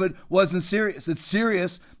said COVID wasn't serious. It's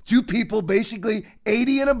serious to people basically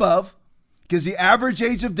 80 and above because the average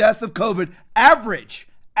age of death of COVID, average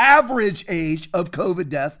age of COVID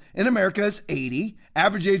death in America is 80.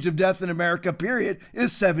 Average age of death in America, period,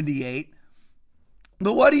 is 78.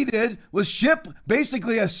 But what he did was ship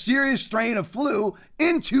basically a serious strain of flu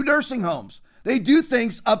into nursing homes. They do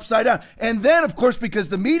things upside down. And then, of course, because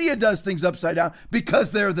the media does things upside down,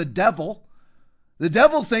 because they're the devil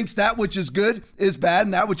thinks that which is good is bad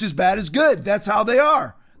and that which is bad is good. That's how they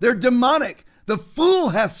are. They're demonic. The fool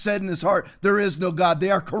hath said in his heart, there is no God.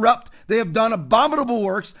 They are corrupt. They have done abominable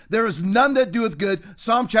works. There is none that doeth good.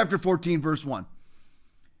 Psalm chapter 14, verse 1.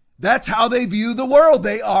 That's how they view the world.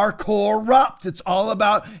 They are corrupt. It's all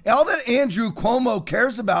that Andrew Cuomo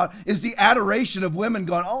cares about is the adoration of women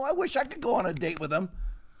going, oh, I wish I could go on a date with him.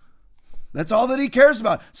 That's all that he cares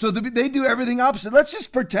about. So they do everything opposite. Let's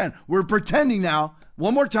just pretend. We're pretending now.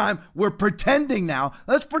 One more time. We're pretending now.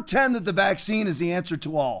 Let's pretend that the vaccine is the answer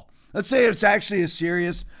to all. Let's say it's actually a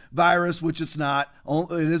serious virus, which it's not.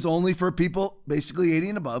 It is only for people basically 80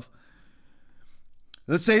 and above.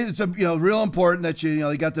 Let's say it's real important that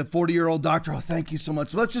you got the 40-year-old doctor. Oh, thank you so much.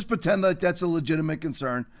 So let's just pretend that that's a legitimate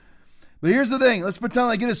concern. But here's the thing. Let's pretend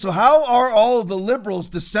like it is. So how are all of the liberals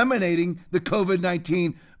disseminating the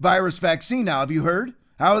COVID-19 virus vaccine now? Have you heard?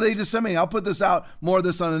 How are they disseminating? I'll put this out, more of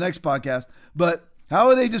this on the next podcast. But how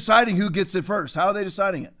are they deciding who gets it first? How are they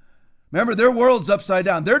deciding it? Remember, their world's upside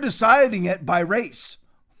down. They're deciding it by race.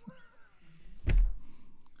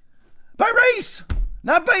 By race,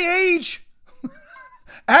 not by age.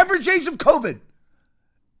 Average age of COVID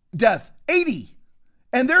death, 80.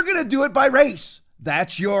 And they're going to do it by race.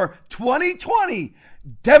 That's your 2020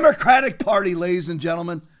 Democratic Party, ladies and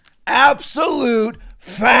gentlemen. Absolute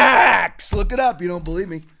facts. Look it up. You don't believe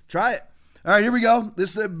me? Try it. All right, here we go.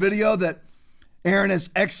 This is a video that Aaron has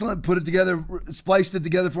put it together, spliced it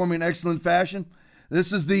together for me in excellent fashion.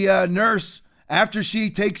 This is the nurse after she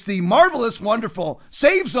takes the marvelous, wonderful,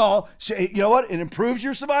 saves all. You know what? It improves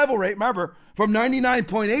your survival rate, remember, from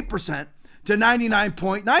 99.8% to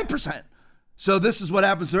 99.9%. So this is what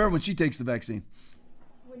happens to her when she takes the vaccine.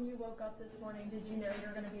 When you woke up this morning, did you know you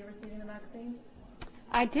were going to be receiving the vaccine?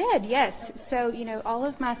 I did, yes. So, all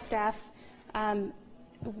of my staff,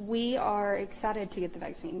 we are excited to get the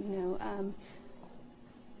vaccine.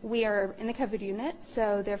 We are in the COVID unit,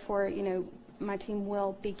 so therefore, my team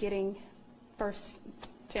will be getting first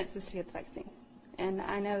chances to get the vaccine. And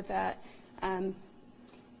I know that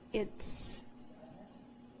it's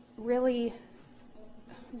really,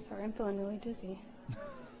 I'm sorry, I'm feeling really dizzy.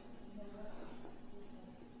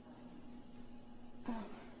 Oh,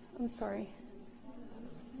 I'm sorry.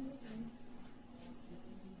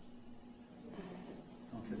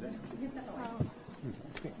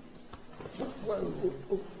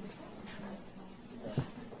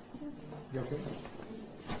 You okay?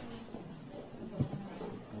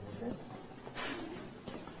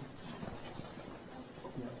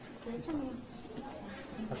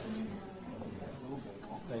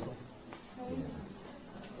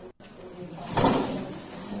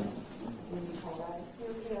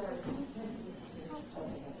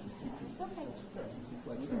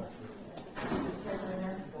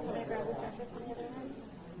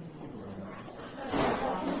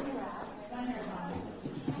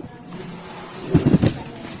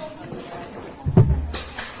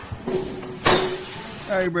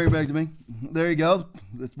 All right, bring it back to me. There you go.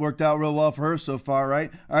 It's worked out real well for her so far,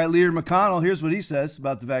 right? All right, Leader McConnell, here's what he says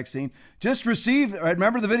about the vaccine. Just received,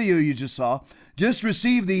 remember the video you just saw, just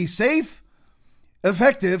received the safe,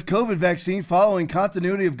 effective COVID vaccine following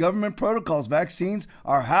continuity of government protocols. Vaccines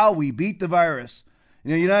are how we beat the virus.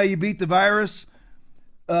 You know how you beat the virus,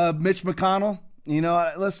 Mitch McConnell?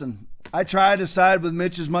 Listen, I try to side with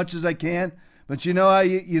Mitch as much as I can, but you know how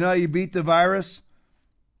you beat the virus?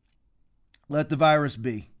 Let the virus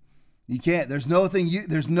be. You can't. There's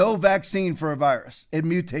no vaccine for a virus. It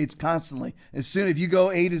mutates constantly. If you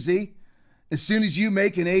go A to Z, as soon as you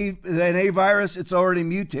make an A virus, it's already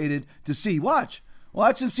mutated to C. Watch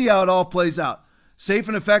and see how it all plays out. Safe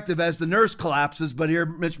and effective as the nurse collapses, but here,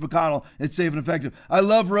 Mitch McConnell, it's safe and effective. I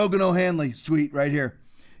love Rogan O'Hanley's tweet right here.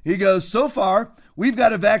 He goes, so far, we've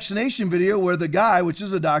got a vaccination video where the guy, which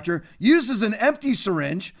is a doctor, uses an empty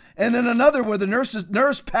syringe, and then another where the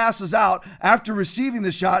nurse passes out after receiving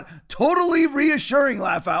the shot. Totally reassuring,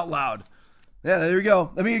 laugh out loud. Yeah, there you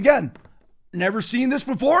go. I mean, again, never seen this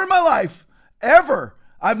before in my life, ever.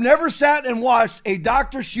 I've never sat and watched a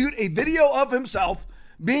doctor shoot a video of himself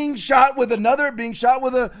being shot with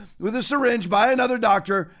a syringe by another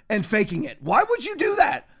doctor and faking it. Why would you do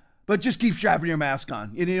that? But just keep strapping your mask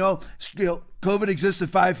on. And, COVID exists at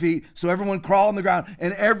 5 feet, so everyone crawl on the ground.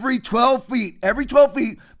 And every 12 feet,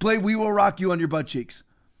 play We Will Rock You on your butt cheeks.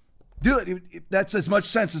 Do it. That's as much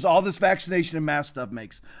sense as all this vaccination and mask stuff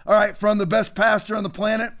makes. All right, from the best pastor on the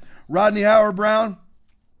planet, Rodney Howard-Browne.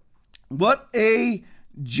 What a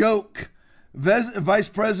joke. Vice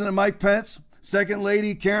President Mike Pence, Second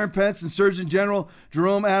Lady Karen Pence, and Surgeon General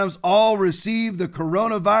Jerome Adams all received the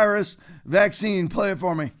coronavirus vaccine. Play it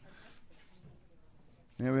for me.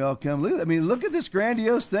 There we all come. Look at this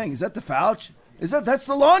grandiose thing. Is that the Fauci? That's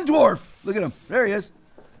the lawn dwarf. Look at him. There he is.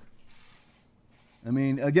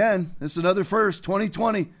 Again, this is another first,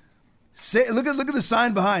 2020. Look at the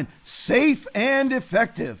sign behind. Safe and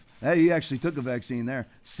effective. He actually took a vaccine there.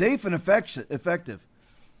 Safe and effective.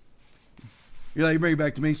 You're like, bring it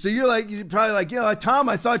back to me. So you're probably like, Tom,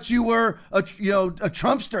 I thought you were a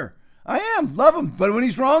Trumpster. I am. Love him. But when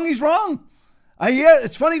he's wrong, he's wrong.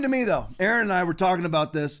 It's funny to me, though. Aaron and I were talking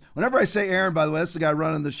about this. Whenever I say Aaron, by the way, that's the guy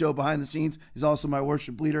running the show behind the scenes. He's also my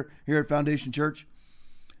worship leader here at Foundation Church.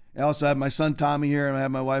 I also have my son Tommy here, and I have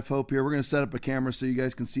my wife Hope here. We're going to set up a camera so you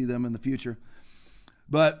guys can see them in the future.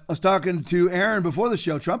 But I was talking to Aaron before the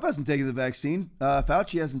show. Trump hasn't taken the vaccine.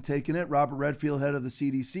 Fauci hasn't taken it. Robert Redfield, head of the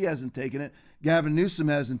CDC, hasn't taken it. Gavin Newsom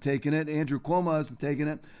hasn't taken it. Andrew Cuomo hasn't taken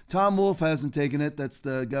it. Tom Wolf hasn't taken it. That's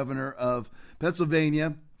the governor of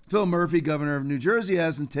Pennsylvania. Phil Murphy, governor of New Jersey,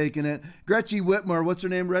 hasn't taken it. Gretchen Whitmer, what's her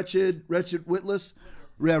name? Wretched Whitless?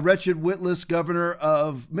 Yeah, Wretched Whitless, governor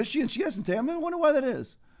of Michigan. She hasn't taken it. I wonder why that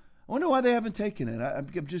is. I wonder why they haven't taken it.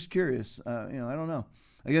 I'm just curious. I don't know.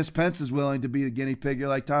 I guess Pence is willing to be the guinea pig. You're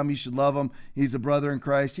like, Tom, you should love him. He's a brother in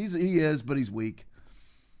Christ. He is, but he's weak.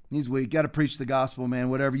 He's weak. Got to preach the gospel, man.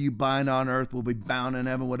 Whatever you bind on earth will be bound in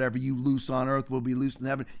heaven. Whatever you loose on earth will be loosed in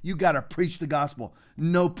heaven. You got to preach the gospel.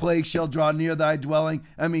 No plague shall draw near thy dwelling.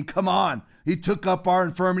 Come on. He took up our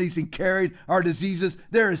infirmities and carried our diseases.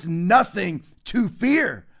 There is nothing to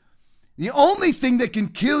fear. The only thing that can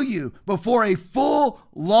kill you before a full,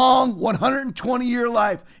 long, 120-year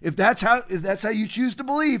life, if that's how you choose to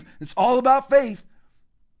believe, it's all about faith.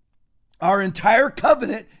 Our entire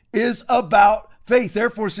covenant is about faith.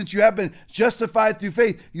 Therefore, since you have been justified through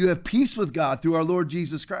faith, you have peace with God through our Lord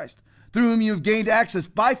Jesus Christ, through whom you have gained access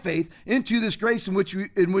by faith into this grace in which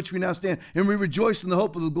we now stand, and we rejoice in the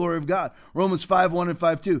hope of the glory of God. Romans 5:1 and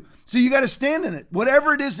 5:2. So you got to stand in it.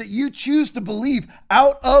 Whatever it is that you choose to believe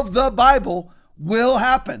out of the Bible will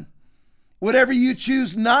happen. Whatever you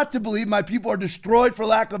choose not to believe, my people are destroyed for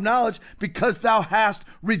lack of knowledge, because thou hast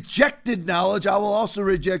rejected knowledge, I will also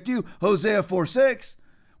reject you. Hosea 4:6.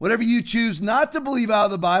 Whatever you choose not to believe out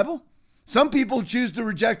of the Bible. Some people choose to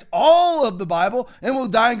reject all of the Bible and will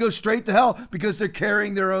die and go straight to hell because they're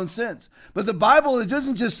carrying their own sins. But the Bible, it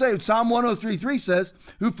doesn't just say, Psalm 103:3 says,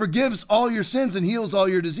 who forgives all your sins and heals all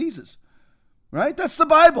your diseases. Right? That's the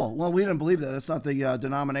Bible. Well, we didn't believe that. That's not the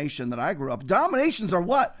denomination that I grew up. Denominations are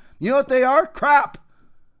what? You know what they are? Crap.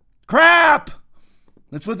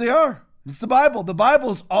 That's what they are. It's the Bible. The Bible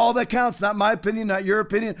is all that counts. Not my opinion, not your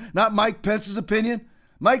opinion, not Mike Pence's opinion.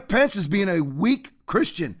 Mike Pence is being a weak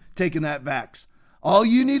Christian taking that vax. All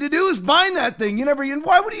you need to do is bind that thing.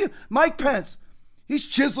 Why would you? Mike Pence, he's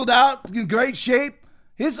chiseled out, in great shape.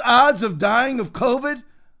 His odds of dying of COVID,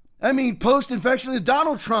 post-infection.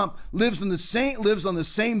 Donald Trump lives on the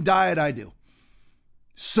same diet I do.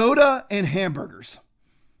 Soda and hamburgers.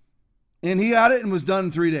 And he had it and was done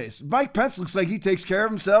in 3 days. Mike Pence looks like he takes care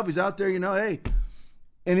of himself. He's out there, hey.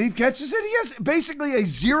 And he catches it. He has basically a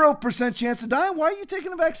 0% chance of dying. Why are you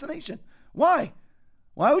taking a vaccination? Why?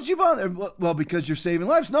 Why would you bother? Well, because you're saving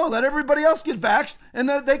lives. No, let everybody else get vaxxed, and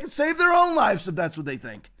they can save their own lives if that's what they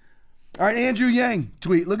think. All right, Andrew Yang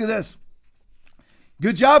tweet. Look at this.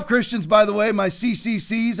 Good job, Christians, by the way. My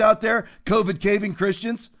CCCs out there, COVID caving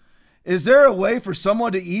Christians. Is there a way for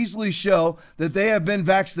someone to easily show that they have been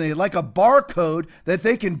vaccinated, like a barcode that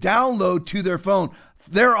they can download to their phone?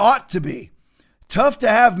 There ought to be. Tough to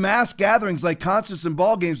have mass gatherings like concerts and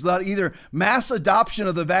ball games without either mass adoption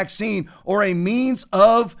of the vaccine or a means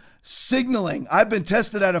of signaling. I've been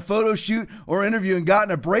tested at a photo shoot or interview and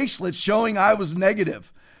gotten a bracelet showing I was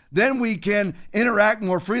negative. Then we can interact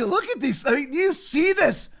more freely. Look at these. You see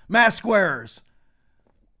this, mask wearers.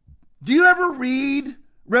 Do you ever read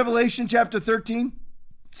Revelation chapter 13,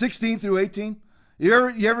 16 through 18?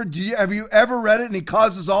 Have you ever read it? And he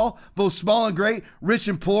causes all, both small and great, rich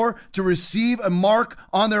and poor, to receive a mark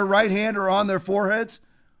on their right hand or on their foreheads.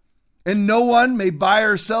 And no one may buy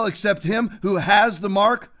or sell except him who has the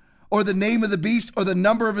mark or the name of the beast or the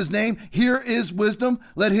number of his name. Here is wisdom.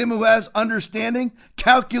 Let him who has understanding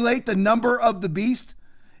calculate the number of the beast.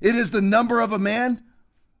 It is the number of a man,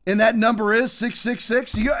 and that number is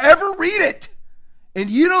 666. Do you ever read it and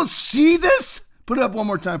you don't see this? Put it up one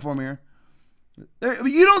more time for me here.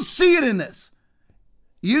 You don't see it in this.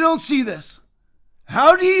 You don't see this.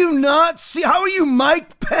 How do you not see? How are you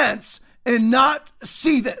Mike Pence and not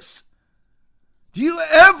see this? Do you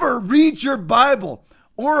ever read your Bible?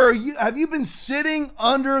 Or have you been sitting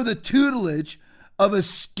under the tutelage of a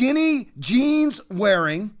skinny jeans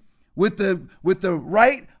wearing with the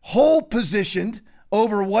right hole positioned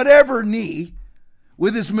over whatever knee,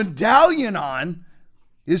 with his medallion on,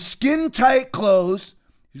 his skin tight clothes,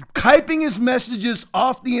 typing his messages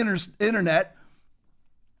off the internet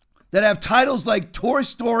that have titles like Toy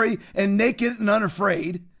Story and Naked and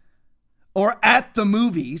Unafraid or At the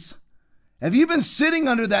Movies? Have you been sitting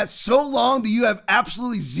under that so long that you have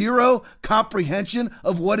absolutely zero comprehension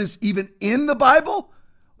of what is even in the Bible?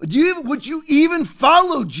 Would you even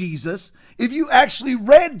follow Jesus if you actually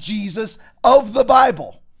read Jesus of the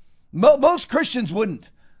Bible? Most Christians wouldn't.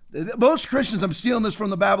 Most Christians, I'm stealing this from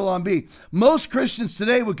the Babylon Bee, most Christians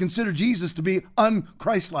today would consider Jesus to be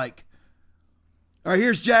un-Christ-like. All right,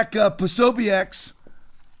 here's Jack Posobiec's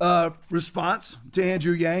response to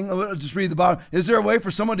Andrew Yang. I'll just read the bottom. Is there a way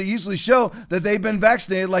for someone to easily show that they've been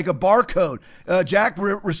vaccinated, like a barcode? Jack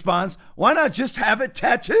responds, why not just have it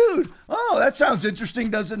tattooed? Oh, that sounds interesting,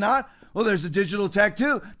 does it not? Well, there's a digital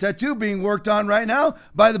tattoo being worked on right now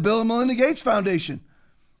by the Bill and Melinda Gates Foundation.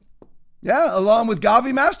 Yeah, along with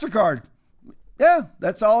Gavi MasterCard. Yeah,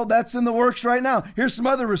 that's in the works right now. Here's some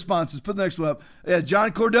other responses. Put the next one up. Yeah,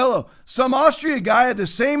 John Cordello. Some Austrian guy had the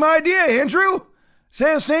same idea, Andrew.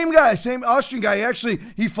 Same guy, same Austrian guy.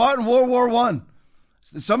 He fought in World War I.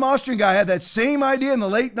 Some Austrian guy had that same idea in the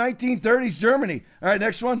late 1930s Germany. All right,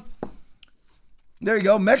 next one. There you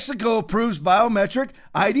go. Mexico approves biometric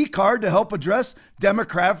ID card to help address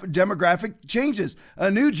demographic changes.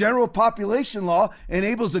 A new general population law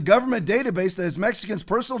enables a government database that has Mexicans'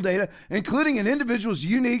 personal data, including an individual's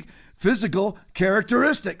unique physical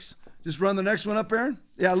characteristics. Just run the next one up, Aaron.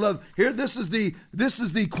 Yeah, I love here. This is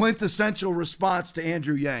the quintessential response to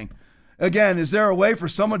Andrew Yang. Again, is there a way for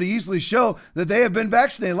someone to easily show that they have been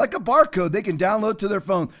vaccinated, like a barcode they can download to their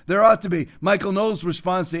phone? There ought to be. Michael Knowles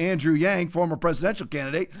responds to Andrew Yang, former presidential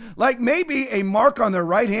candidate, like maybe a mark on their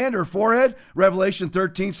right hand or forehead, Revelation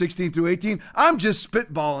 13, 16 through 18. I'm just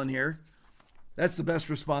spitballing here. That's the best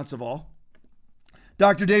response of all.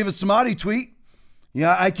 Dr. David Samadi tweet.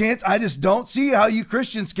 Yeah, I just don't see how you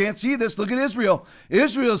Christians can't see this. Look at Israel.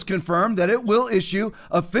 Israel's confirmed that it will issue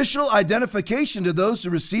official identification to those who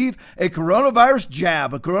receive a coronavirus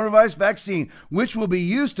jab, a coronavirus vaccine, which will be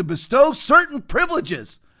used to bestow certain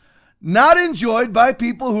privileges not enjoyed by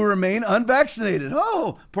people who remain unvaccinated.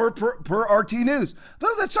 Oh, per RT News.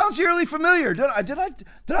 Well, that sounds eerily familiar. Did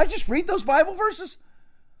I just read those Bible verses?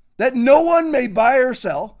 That no one may buy or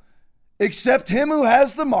sell except him who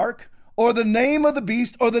has the mark, or the name of the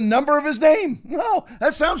beast, or the number of his name. No,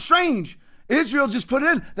 that sounds strange. Israel just put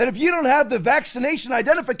in that if you don't have the vaccination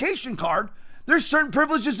identification card, there's certain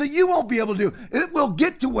privileges that you won't be able to do. It will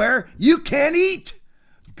get to where you can't eat.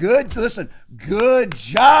 Good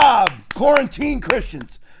job, quarantine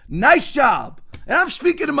Christians. Nice job. And I'm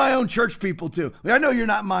speaking to my own church people too. I know you're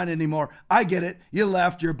not mine anymore. I get it. You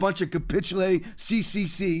left. You're a bunch of capitulating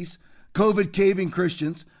CCCs, COVID caving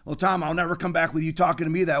Christians. Well, Tom, I'll never come back with you talking to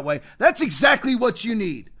me that way. That's exactly what you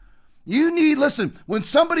need. Listen, when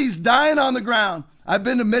somebody's dying on the ground, I've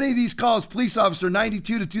been to many of these calls, police officer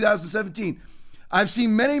 92 to 2017. I've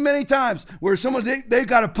seen many, many times where someone, they've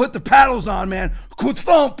got to put the paddles on, man.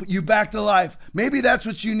 Thump you back to life. Maybe that's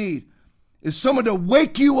what you need, is someone to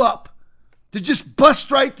wake you up, to just bust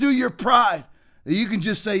right through your pride. You can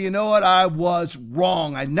just say, you know what, I was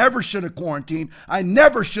wrong. I never should have quarantined. I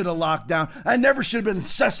never should have locked down. I never should have been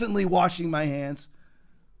incessantly washing my hands.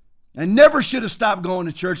 I never should have stopped going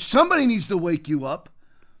to church. Somebody needs to wake you up.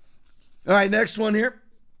 All right, next one here.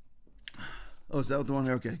 Oh, is that the one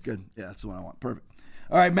here? Okay, good. Yeah, that's the one I want. Perfect.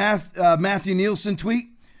 All right, Matthew Nielsen tweet.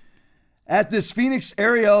 At this Phoenix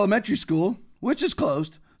area elementary school, which is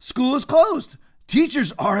closed, school is closed.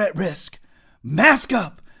 Teachers are at risk. Mask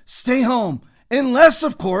up. Stay home. Unless,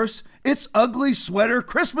 of course, it's ugly sweater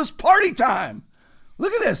Christmas party time.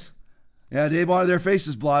 Look at this. Yeah, they wanted their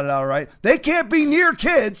faces blotted out, right? They can't be near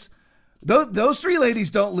kids Those three ladies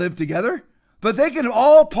don't live together, but they can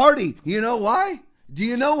all party. You know why? Do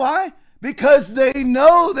you know why? Because they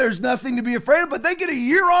know there's nothing to be afraid of, but they get a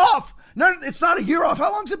year off. No, it's not a year off.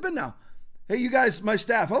 How long's it been now? Hey, you guys, my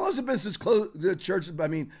staff, how long's it been since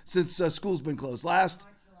since school's been closed? Last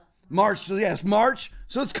March. So yes, March.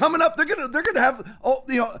 So it's coming up. They're gonna have. Oh,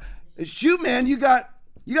 shoot, man, you got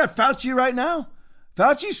Fauci right now.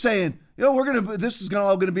 Fauci's saying, this is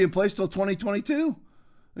all gonna be in place till 2022.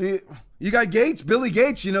 You got Gates, Billy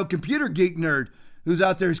Gates, computer geek nerd, who's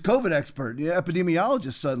out there as COVID expert,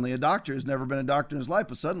 epidemiologist suddenly, a doctor, has never been a doctor in his life,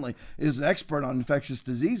 but suddenly is an expert on infectious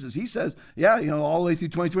diseases. He says, all the way through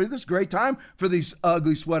 2020, this is a great time for these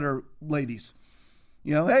ugly sweater ladies.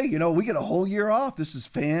 We get a whole year off. This is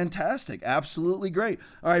fantastic. Absolutely great.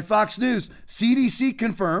 All right, Fox News, CDC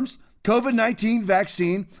confirms COVID-19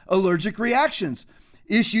 vaccine allergic reactions.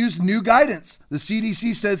 Issues new guidance. The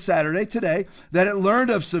CDC says Saturday, today, that it learned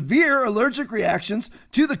of severe allergic reactions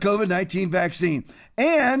to the COVID-19 vaccine.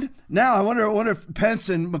 And now, I wonder if Pence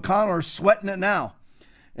and McConnell are sweating it now.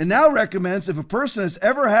 And now recommends if a person has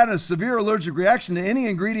ever had a severe allergic reaction to any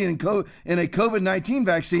ingredient in a COVID-19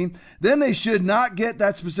 vaccine, then they should not get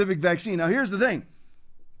that specific vaccine. Now, here's the thing.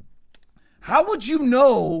 How would you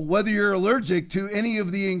know whether you're allergic to any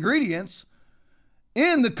of the ingredients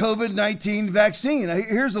in the COVID-19 vaccine?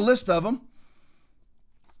 Here's a list of them.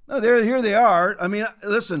 Here they are. I mean,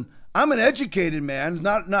 listen, I'm an educated man.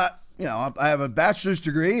 I have a bachelor's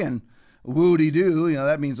degree and woo-de-doo.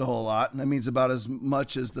 That means a whole lot. That means about as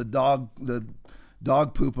much as the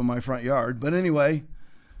dog poop in my front yard. But anyway,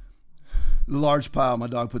 the large pile, my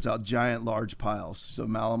dog puts out giant, large piles. So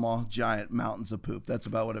Malamall, giant mountains of poop. That's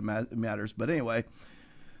about what it matters. But anyway,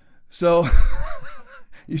 so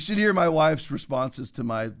you should hear my wife's responses to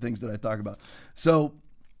my things that I talk about. So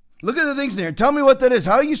look at the things there. Tell me what that is.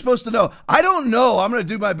 How are you supposed to know? I don't know. I'm going to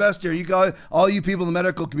do my best here. All you people in the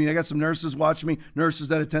medical community, I got some nurses watching me, nurses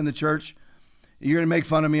that attend the church. You're going to make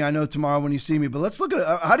fun of me, I know, tomorrow when you see me. But let's look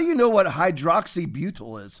at how do you know what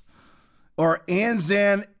hydroxybutyl is? Or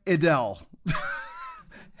Anzanidel?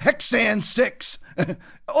 Hexan 6.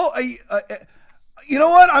 You know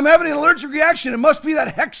what? I'm having an allergic reaction. It must be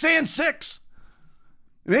that Hexan 6.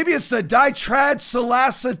 Maybe it's the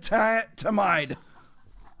ditracylacetamiide.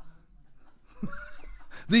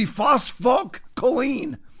 The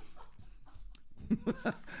phosphocholene.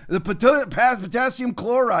 The potassium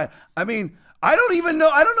chloride. I mean, I don't even know.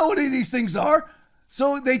 I don't know what any of these things are.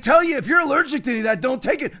 So they tell you if you're allergic to any of that, don't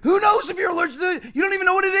take it. Who knows if you're allergic to it? You don't even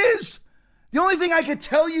know what it is. The only thing I could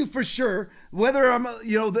tell you for sure, whether I'm,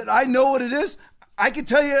 that I know what it is, I could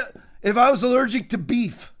tell you if I was allergic to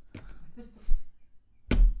beef,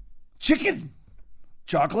 chicken,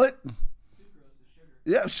 chocolate.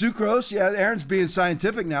 Yeah, sucrose. Yeah, Aaron's being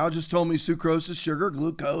scientific now. Just told me sucrose is sugar,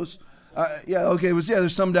 glucose. Okay.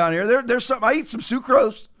 There's some down here. There's some. I eat some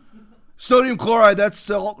sucrose. Sodium chloride, that's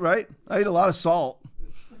salt, right? I eat a lot of salt.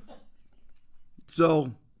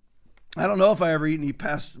 So I don't know if I ever eat any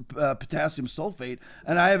potassium sulfate,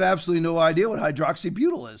 and I have absolutely no idea what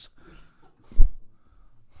hydroxybutyl is.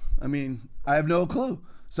 I mean, I have no clue.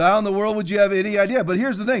 So how in the world would you have any idea? But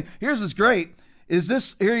here's the thing. Here's what's great. Here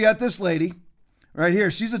you got this lady right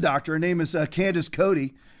here. She's a doctor. Her name is Candace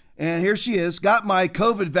Cody. And here she is. Got my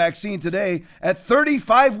COVID vaccine today at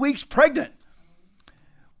 35 weeks pregnant.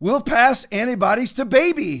 Will pass antibodies to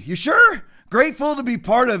baby. You sure? Grateful to be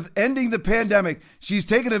part of ending the pandemic. She's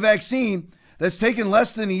taken a vaccine that's taken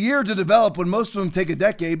less than a year to develop when most of them take a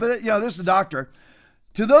decade. But, this is a doctor.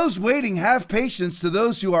 To those waiting, have patience. To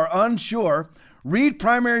those who are unsure, read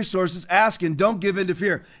primary sources, ask, and don't give in to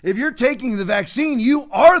fear. If you're taking the vaccine, you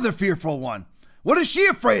are the fearful one. What is she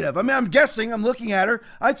afraid of? I mean, I'm guessing, I'm looking at her,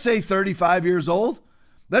 I'd say 35 years old.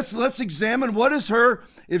 Let's examine what is her,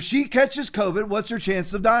 if she catches COVID, what's her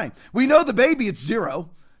chance of dying? We know the baby, it's 0.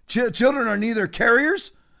 Children are neither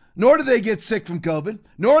carriers, nor do they get sick from COVID,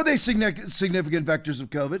 nor are they significant vectors of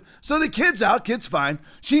COVID. So the kid's out, kid's fine.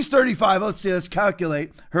 She's 35. Let's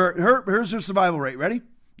calculate here's her survival rate. Ready?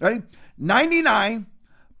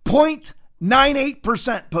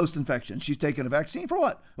 99.98% post-infection. She's taking a vaccine for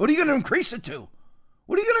what? What are you going to increase it to?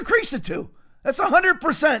 That's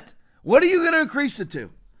 100%. What are you going to increase it to?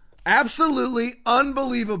 Absolutely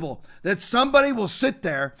unbelievable that somebody will sit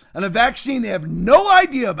there and a vaccine they have no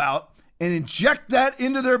idea about and inject that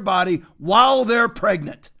into their body while they're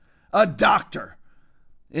pregnant. A doctor.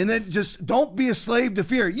 And then just don't be a slave to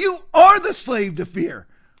fear. You are the slave to fear.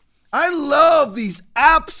 I love these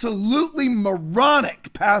absolutely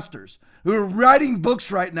moronic pastors who are writing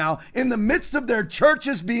books right now in the midst of their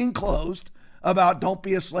churches being closed about don't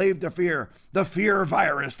be a slave to fear. The fear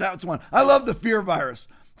virus. That's one. I love the fear virus.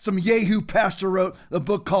 Some Yahoo pastor wrote a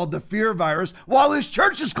book called The Fear Virus while his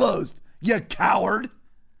church is closed. You coward.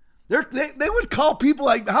 They would call people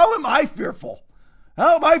like, how am I fearful?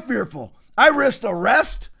 How am I fearful? I risked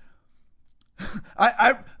arrest.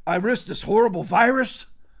 I risked this horrible virus.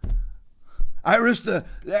 I risked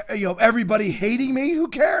everybody hating me. Who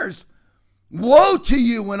cares? Woe to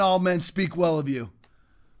you when all men speak well of you.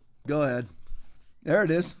 Go ahead. There it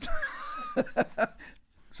is.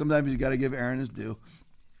 Sometimes you got to give Aaron his due.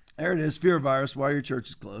 There it is. Fear virus while your church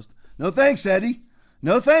is closed. No thanks, Eddie.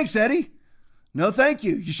 No thanks, Eddie. No thank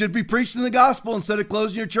you. You should be preaching the gospel instead of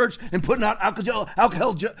closing your church and putting out alcohol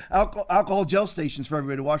gel stations for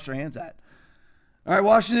everybody to wash their hands at. All right,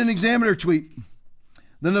 Washington Examiner tweet.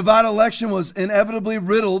 The Nevada election was inevitably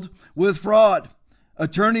riddled with fraud.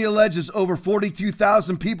 Attorney alleges over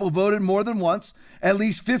 42,000 people voted more than once. At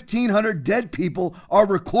least 1,500 dead people are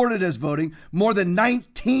recorded as voting. More than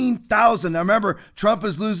 19,000. Now remember, Trump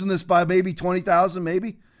is losing this by maybe 20,000,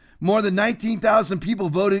 maybe. More than 19,000 people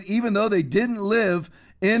voted even though they didn't live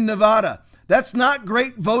in Nevada. That's not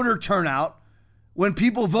great voter turnout when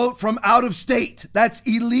people vote from out of state. That's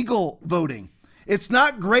illegal voting. It's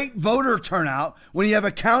not great voter turnout when you have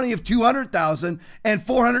a county of 200,000 and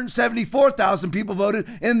 474,000 people voted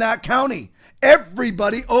in that county.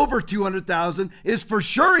 Everybody over 200,000 is for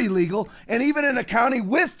sure illegal. And even in a county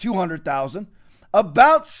with 200,000,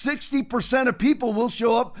 about 60% of people will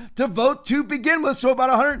show up to vote to begin with. So about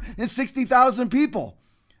 160,000 people.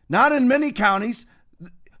 Not in many counties.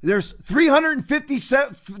 There's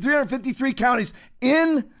 353 counties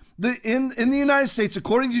in the United States,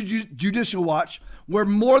 according to Judicial Watch, where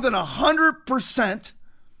more than 100%,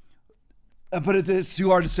 but it's too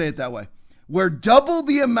hard to say it that way, where double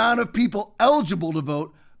the amount of people eligible to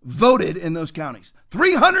vote voted in those counties.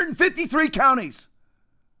 353 counties.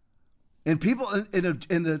 And people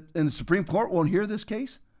in the Supreme Court won't hear this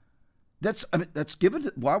case? That's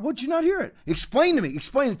given. Why would you not hear it? Explain to me.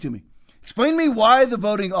 Explain it to me. Explain to me why the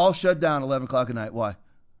voting all shut down 11 o'clock at night. Why?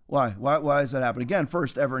 Why does that happen? Again,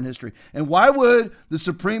 first ever in history. And why would the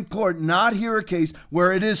Supreme Court not hear a case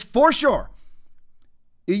where it is for sure?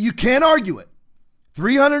 You can't argue it.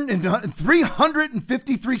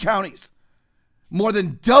 353 counties. More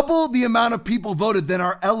than double the amount of people voted than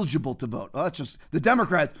are eligible to vote. Well, that's just the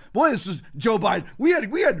Democrats. Boy, this is Joe Biden. We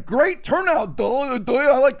had great turnout, though. I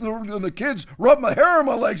like the kids rub my hair on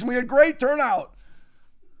my legs, and we had great turnout.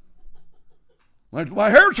 My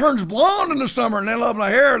hair turns blonde in the summer, and they love my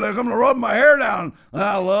hair. They come to rub my hair down.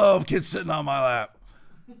 I love kids sitting on my lap.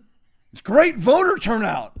 It's great voter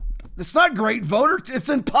turnout. It's not great voter. It's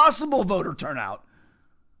impossible voter turnout.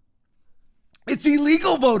 It's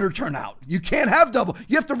illegal voter turnout. You can't have double.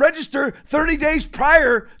 You have to register 30 days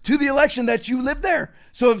prior to the election that you live there.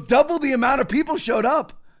 So if double the amount of people showed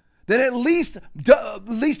up, then at least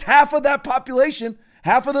half of that population,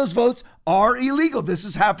 half of those votes are illegal. This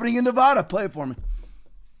is happening in Nevada. Play it for me.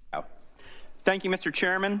 Thank you, Mr.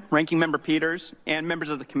 Chairman, Ranking Member Peters, and members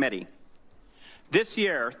of the committee. This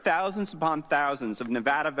year, thousands upon thousands of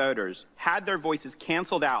Nevada voters had their voices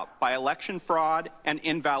canceled out by election fraud and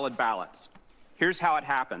invalid ballots. Here's how it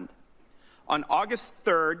happened. On August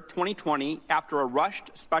 3rd, 2020, after a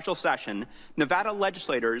rushed special session, Nevada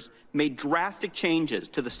legislators made drastic changes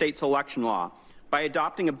to the state's election law by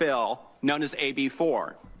adopting a bill known as AB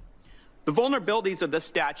 4. The vulnerabilities of this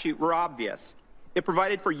statute were obvious. It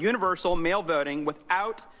provided for universal mail voting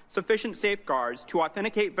without sufficient safeguards to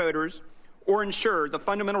authenticate voters or ensure the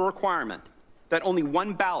fundamental requirement that only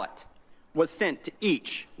one ballot was sent to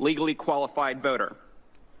each legally qualified voter.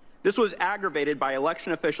 This was aggravated by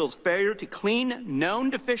election officials' failure to clean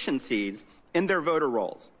known deficiencies in their voter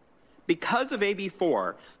rolls. Because of AB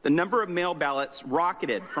 4, the number of mail ballots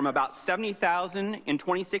rocketed from about 70,000 in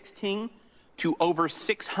 2016 to over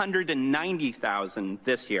 690,000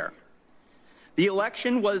 this year. The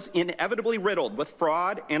election was inevitably riddled with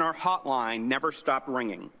fraud, and our hotline never stopped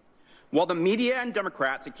ringing. While the media and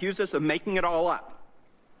Democrats accused us of making it all up,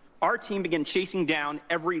 our team began chasing down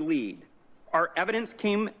every lead. Our evidence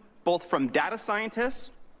came both from data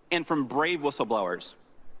scientists and from brave whistleblowers.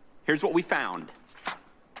 Here's what we found.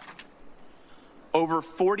 Over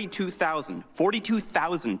 42,000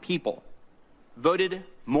 people voted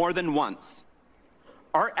more than once.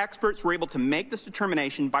 Our experts were able to make this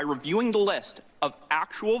determination by reviewing the list of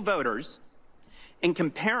actual voters and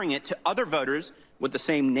comparing it to other voters with the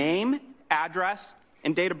same name, address,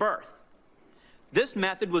 and date of birth. This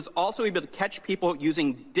method was also able to catch people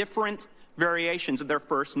using different variations of their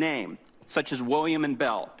first name, such as William and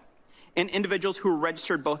Bill, and individuals who were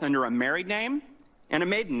registered both under a married name and a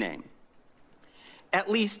maiden name. At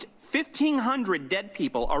least 1,500 dead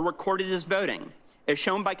people are recorded as voting, as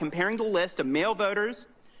shown by comparing the list of male voters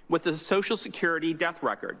with the Social Security death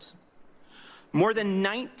records. More than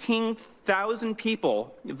 19,000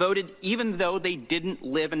 people voted even though they didn't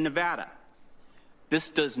live in Nevada. This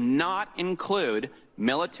does not include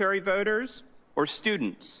military voters or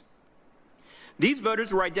students. These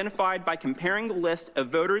voters were identified by comparing the list of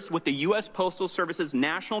voters with the U.S. Postal Service's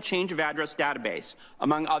National Change of Address database,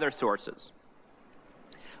 among other sources.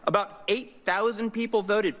 About 8,000 people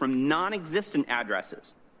voted from non-existent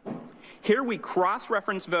addresses. Here we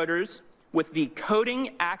cross-reference voters with the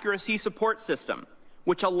Coding Accuracy Support System,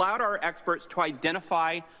 which allowed our experts to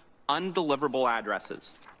identify undeliverable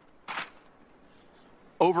addresses.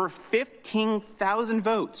 Over 15,000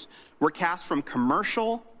 votes were cast from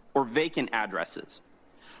commercial or vacant addresses.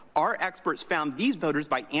 Our experts found these voters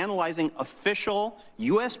by analyzing official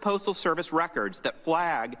U.S. Postal Service records that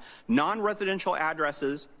flag non-residential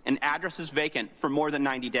addresses and addresses vacant for more than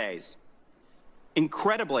 90 days.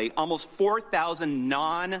 Incredibly, almost 4,000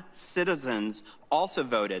 non-citizens also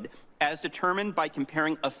voted, as determined by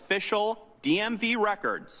comparing official DMV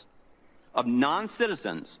records of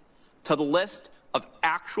non-citizens to the list of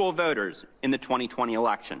actual voters in the 2020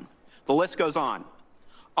 election. The list goes on.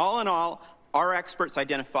 All in all, our experts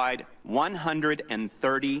identified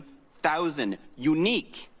 130,000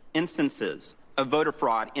 unique instances of voter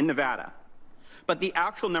fraud in Nevada. But the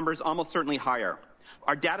actual number is almost certainly higher.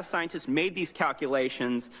 Our data scientists made these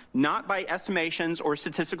calculations not by estimations or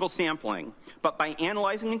statistical sampling, but by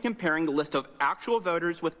analyzing and comparing the list of actual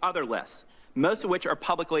voters with other lists, most of which are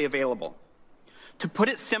publicly available. To put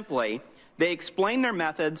it simply, they explained their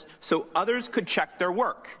methods so others could check their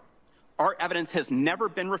work. Our evidence has never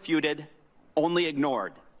been refuted, only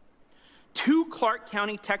ignored. 2 Clark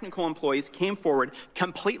County technical employees came forward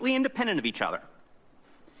completely independent of each other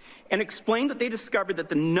and explained that they discovered that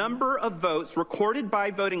the number of votes recorded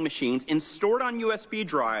by voting machines and stored on USB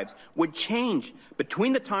drives would change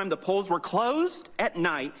between the time the polls were closed at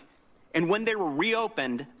night and when they were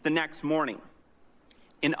reopened the next morning.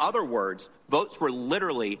 In other words, votes were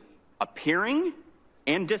literally appearing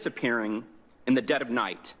and disappearing in the dead of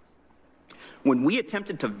night. When we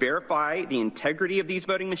attempted to verify the integrity of these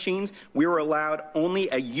voting machines, we were allowed only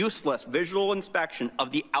a useless visual inspection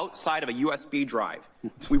of the outside of a USB drive.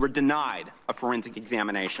 We were denied a forensic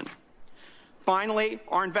examination. Finally,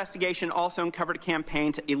 our investigation also uncovered a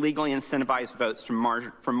campaign to illegally incentivize votes from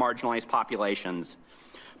marginalized populations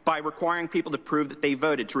by requiring people to prove that they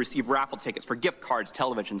voted to receive raffle tickets for gift cards,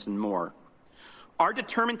 televisions, and more. Our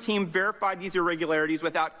determined team verified these irregularities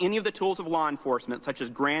without any of the tools of law enforcement, such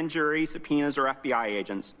as grand jury, subpoenas, or FBI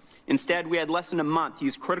agents. Instead, we had less than a month to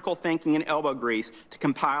use critical thinking and elbow grease to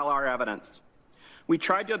compile our evidence. We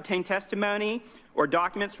tried to obtain testimony or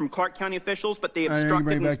documents from Clark County officials, but they obstructed.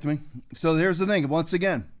 Bring it back to me. So here's the thing. Once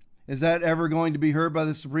again, is that ever going to be heard by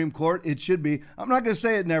the Supreme Court? It should be. I'm not going to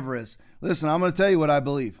say it never is. Listen, I'm going to tell you what I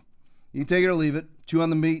believe. You can take it or leave it. Chew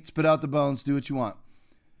on the meat, spit out the bones, do what you want.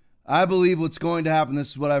 I believe what's going to happen,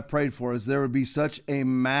 this is what I've prayed for, is there would be such a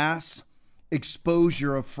mass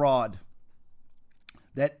exposure of fraud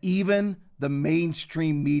that even the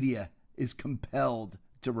mainstream media is compelled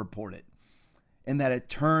to report it, and that it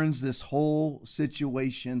turns this whole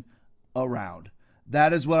situation around.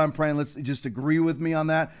 That is what I'm praying. Let's just agree with me on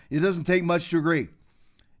that. It doesn't take much to agree.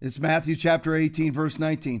 It's Matthew chapter 18, verse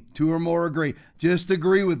 19. 2 or more agree. Just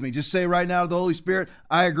agree with me. Just say right now to the Holy Spirit,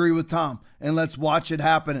 I agree with Tom. And let's watch it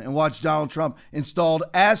happen and watch Donald Trump installed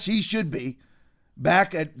as he should be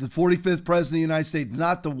back at the 45th president of the United States.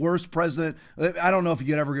 Not the worst president. I don't know if you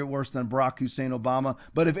could ever get worse than Barack Hussein Obama.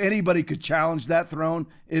 But if anybody could challenge that throne,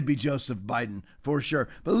 it'd be Joseph Biden for sure.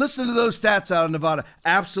 But listen to those stats out of Nevada.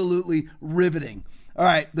 Absolutely riveting. All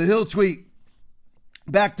right, the Hill tweet.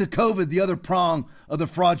 Back to COVID, the other prong of the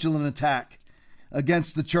fraudulent attack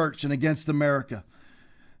against the church and against America.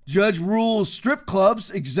 Judge rules strip clubs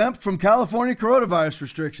exempt from California coronavirus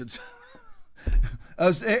restrictions. I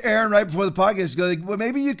was Aaron right before the podcast going, well,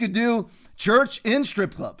 maybe you could do church in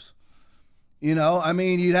strip clubs. You know, I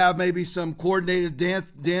mean, you'd have maybe some coordinated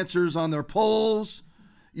dancers on their poles.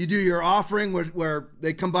 You do your offering where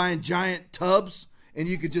they come by in giant tubs and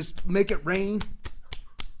you could just make it rain.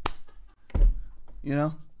 You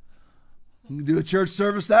know, you can do a church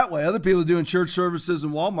service that way. Other people are doing church services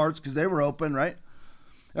in Walmarts because they were open, right?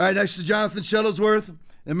 All right, next to Jonathan Shuttlesworth.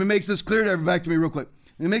 Let me make this clear to everybody. Back to me real quick.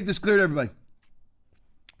 Let me make this clear to everybody.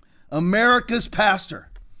 America's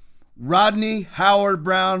pastor, Rodney Howard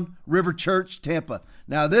Brown, River Church, Tampa.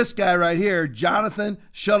 Now, this guy right here, Jonathan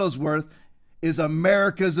Shuttlesworth, is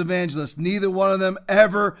America's evangelist. Neither one of them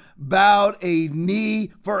ever bowed a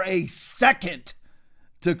knee for a second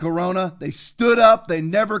to Corona. They stood up. They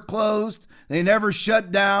never closed. They never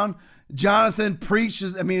shut down. Jonathan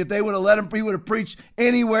preaches. I mean, if they would have let him, he would have preached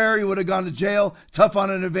anywhere. He would have gone to jail. Tough on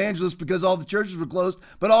an evangelist because all the churches were closed.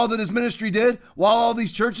 But all that his ministry did while all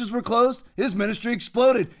these churches were closed, his ministry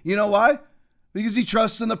exploded. You know why? Because he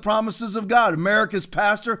trusts in the promises of God. America's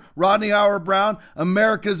pastor, Rodney Howard-Browne.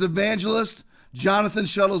 America's evangelist, Jonathan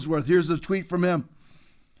Shuttlesworth. Here's a tweet from him.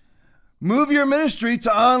 Move your ministry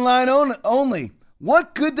to online only.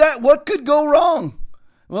 What could go wrong?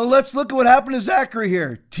 Well, let's look at what happened to Zachary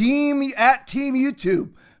here. Team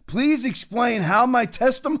YouTube. Please explain how my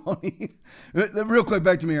testimony. Real quick,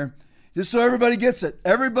 back to me here. Just so everybody gets it.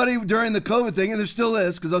 Everybody during the COVID thing, and there still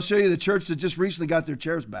is, because I'll show you the church that just recently got their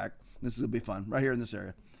chairs back. This will be fun, right here in this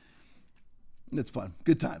area. It's fun.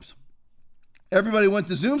 Good times. Everybody went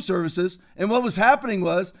to Zoom services, and what was happening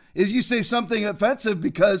is you say something offensive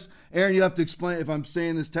because, Aaron, you have to explain. If I'm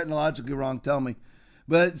saying this technologically wrong, tell me.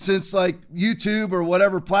 But since like YouTube or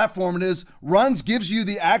whatever platform it is gives you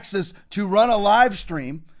the access to run a live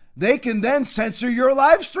stream, they can then censor your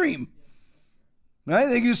live stream. Right?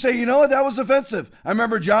 They can just say, you know what, that was offensive. I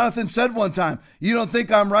remember Jonathan said one time, you don't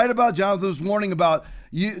think I'm right about? Jonathan was warning about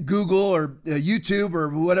Google or YouTube or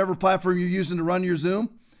whatever platform you're using to run your Zoom.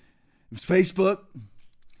 It was Facebook.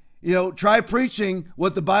 You know, try preaching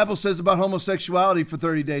what the Bible says about homosexuality for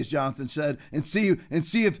 30 days, Jonathan said, and see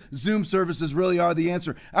if Zoom services really are the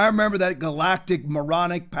answer. I remember that galactic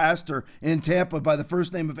moronic pastor in Tampa by the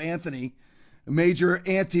first name of Anthony, major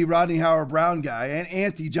anti-Rodney Howard-Browne guy and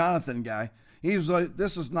anti-Jonathan guy. He was like,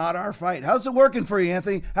 this is not our fight. How's it working for you,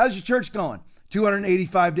 Anthony? How's your church going?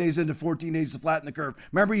 285 days into 14 days to flatten the curve.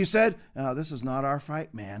 Remember you said, oh, this is not our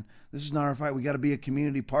fight, man. This is not our fight. We got to be a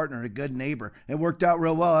community partner, a good neighbor. It worked out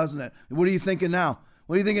real well, hasn't it? What are you thinking now?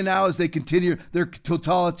 What are you thinking now as they continue their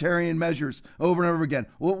totalitarian measures over and over again?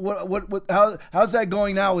 How's that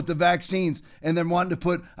going now with the vaccines and them wanting to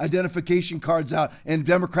put identification cards out and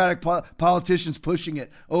Democratic politicians pushing it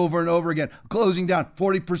over and over again, closing down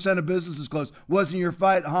 40% of businesses closed? Wasn't your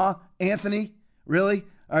fight, huh, Anthony? Really?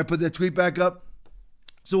 All right, put that tweet back up.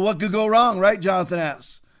 So what could go wrong, right? Jonathan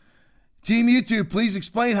asks. Team YouTube, please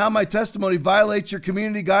explain how my testimony violates your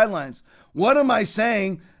community guidelines. What am I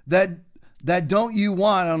saying that don't you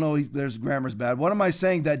want? I don't know, there's grammar's bad. What am I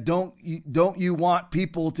saying that don't you want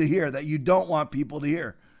people to hear, that you don't want people to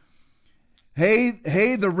hear? Hey,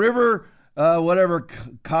 the river,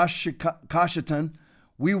 Kashitan,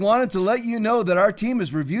 we wanted to let you know that our team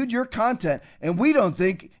has reviewed your content and we don't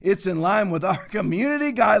think it's in line with our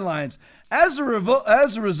community guidelines. As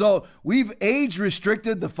a result, we've age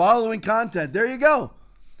restricted the following content. There you go.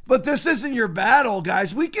 But this isn't your battle,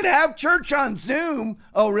 guys. We can have church on Zoom.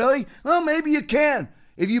 Oh, really? Well, maybe you can.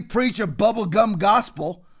 If you preach a bubblegum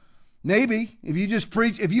gospel, maybe. If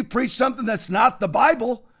you preach something that's not the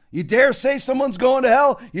Bible, you dare say someone's going to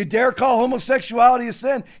hell. You dare call homosexuality a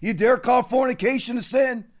sin. You dare call fornication a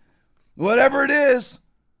sin. Whatever it is.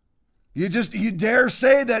 You dare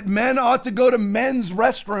say that men ought to go to men's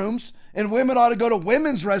restrooms and women ought to go to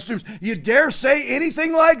women's restrooms. You dare say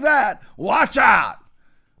anything like that. Watch out.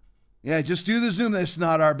 Yeah, just do the Zoom. That's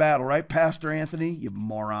not our battle, right, Pastor Anthony? You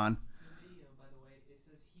moron. The video, by the way, it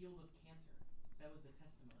says healed of cancer. That was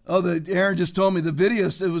the testimony. Oh, Aaron just told me the video,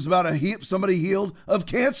 it was about somebody healed of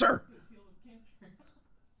cancer.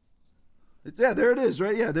 Yeah, there it is,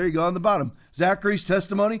 right? Yeah, there you go on the bottom. Zachary's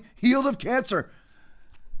testimony, healed of cancer.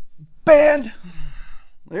 Banned.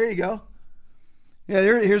 There you go. Yeah,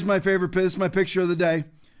 here's my favorite. This is my picture of the day.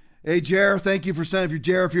 Hey, Jer, thank you for sending.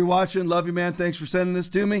 If you're watching, love you, man. Thanks for sending this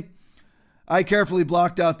to me. I carefully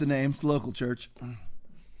blocked out the names, local church.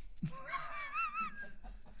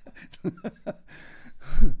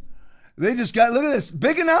 They just got, look at this,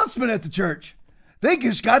 big announcement at the church. They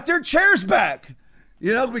just got their chairs back.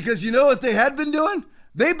 You know, because you know what they had been doing?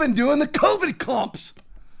 They've been doing the COVID clumps.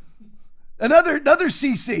 Another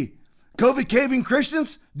CC. COVID caving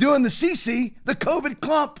Christians doing the CC, the COVID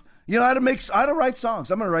clump. You know, I had to write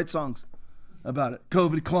songs. I'm going to write songs about it.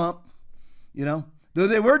 COVID clump, you know. Though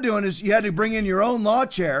they were doing is you had to bring in your own lawn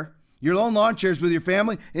chairs with your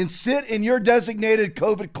family and sit in your designated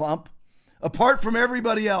COVID clump apart from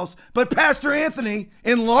everybody else. But Pastor Anthony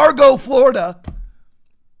in Largo, Florida,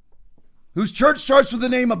 whose church starts with the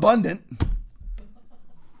name Abundant,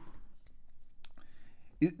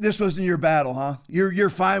 this wasn't your battle, huh? You're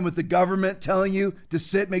fine with the government telling you to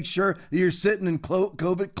sit, make sure that you're sitting in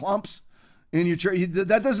COVID clumps in your church.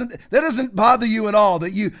 That doesn't bother you at all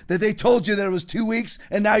that they told you that it was 2 weeks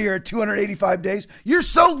and now you're at 285 days. You're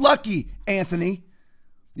so lucky, Anthony.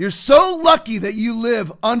 You're so lucky that you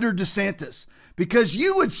live under DeSantis because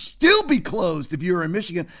you would still be closed if you were in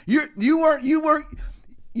Michigan. You weren't.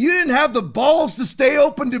 You didn't have the balls to stay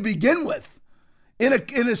open to begin with in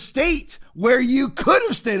a state where you could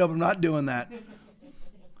have stayed open. I'm not doing that.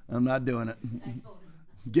 I'm not doing it.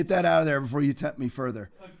 Get that out of there before you tempt me further.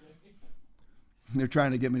 They're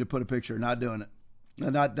trying to get me to put a picture. Not doing it.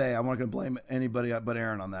 Not they. I'm not going to blame anybody but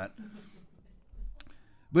Aaron on that.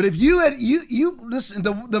 But if you had, you listen,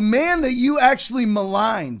 the man that you actually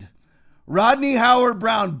maligned, Rodney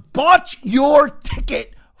Howard-Browne, bought your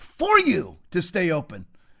ticket for you to stay open.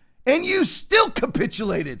 And you still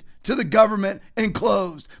capitulated to the government and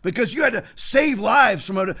closed because you had to save lives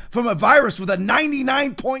from a virus with a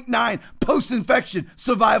 99.9 post-infection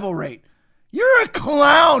survival rate. You're a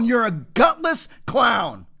clown. You're a gutless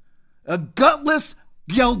clown. A gutless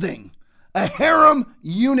gelding. A harem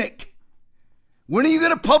eunuch. When are you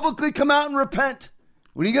going to publicly come out and repent?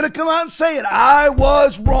 When are you going to come out and say it? I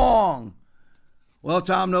was wrong. Well,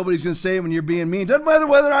 Tom, nobody's going to say it when you're being mean. Doesn't matter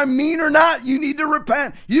whether I'm mean or not. You need to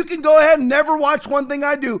repent. You can go ahead and never watch one thing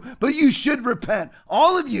I do, but you should repent.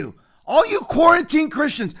 All of you. All you quarantine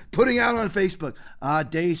Christians putting out on Facebook,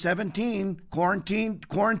 day 17,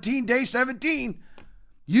 quarantine day 17.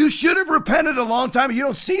 You should have repented a long time. You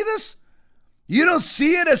don't see this? You don't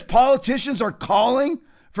see it as politicians are calling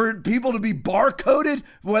for people to be barcoded,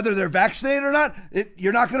 whether they're vaccinated or not?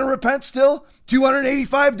 You're not going to repent still?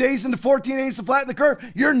 285 days into 14 days to flatten the curve.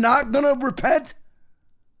 You're not going to repent?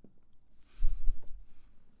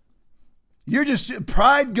 You're just,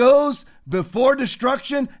 pride goes before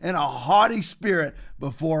destruction and a haughty spirit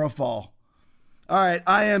before a fall. All right,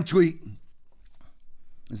 I am tweet.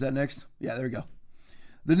 Is that next? Yeah, there we go.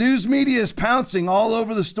 The news media is pouncing all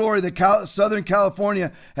over the story that Southern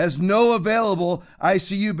California has no available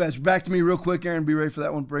ICU beds. Back to me real quick, Aaron. Be ready for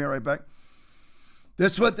that one. Bring it right back.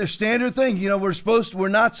 That's what their standard thing. You know, we're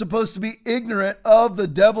not supposed to be ignorant of the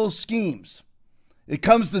devil's schemes. It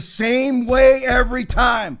comes the same way every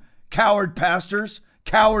time. Coward pastors,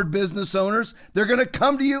 coward business owners, they're going to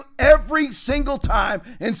come to you every single time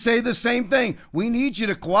and say the same thing. We need you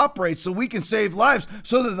to cooperate so we can save lives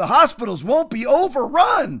so that the hospitals won't be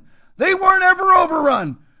overrun. They weren't ever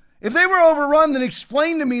overrun. If they were overrun, then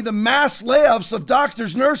explain to me the mass layoffs of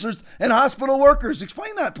doctors, nurses, and hospital workers.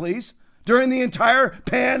 Explain that, please, during the entire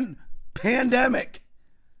pandemic.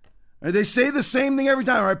 They say the same thing every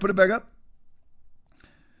time. All right, put it back up.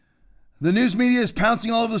 The news media is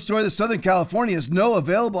pouncing all over the story that Southern California has no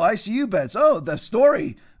available ICU beds. Oh, the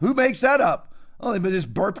story. Who makes that up? Oh, they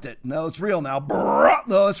just burped it. No, it's real now.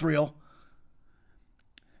 No, it's real.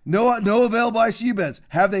 No available ICU beds.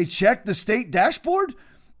 Have they checked the state dashboard?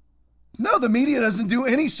 No, the media doesn't do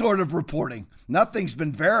any sort of reporting. Nothing's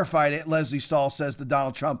been verified, Leslie Stahl says to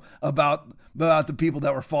Donald Trump about the people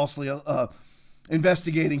that were falsely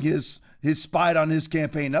investigating his spied on his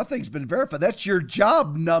campaign. Nothing's been verified. That's your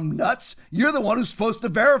job, numbnuts. You're the one who's supposed to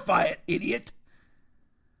verify it, idiot.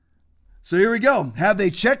 So here we go. Have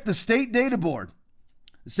they checked the state data board,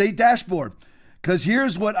 the state dashboard? Because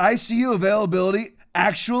here's what ICU availability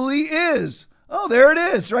actually is. Oh, there it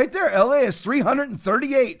is right there. LA has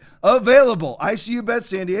 338 available ICU beds.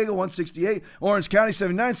 San Diego, 168. Orange County,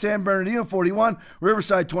 79. San Bernardino, 41.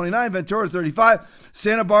 Riverside, 29. Ventura, 35.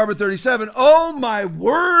 Santa Barbara, 37. Oh, my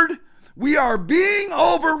word. We are being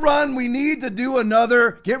overrun. We need to do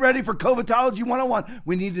another, get ready for COVIDology 101.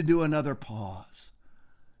 We need to do another pause.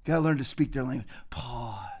 Got to learn to speak their language.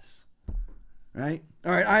 Pause. Right?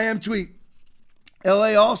 All right, I am tweet.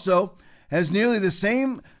 LA also has nearly the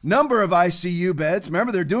same number of ICU beds.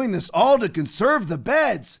 Remember, they're doing this all to conserve the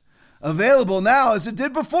beds available now as it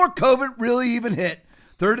did before COVID really even hit.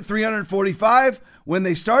 345 when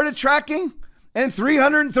they started tracking, and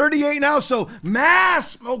 338 now. So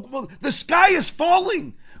the sky is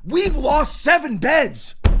falling. We've lost 7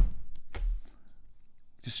 beds.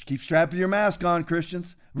 Just keep strapping your mask on,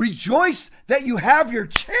 Christians. Rejoice that you have your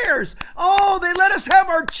chairs. Oh, they let us have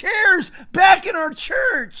our chairs back in our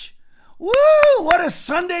church. Woo, what a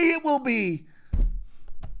Sunday it will be.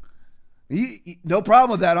 No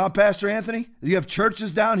problem with that, huh, Pastor Anthony? You have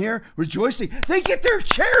churches down here rejoicing. They get their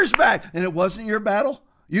chairs back. And it wasn't your battle?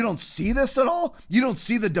 You don't see this at all? You don't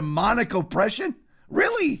see the demonic oppression?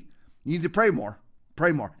 Really? You need to pray more.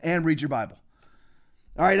 Pray more and read your Bible.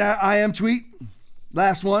 All right, I am tweet.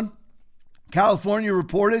 Last one. California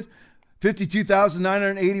reported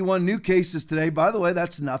 52,981 new cases today. By the way,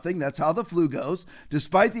 that's nothing. That's how the flu goes.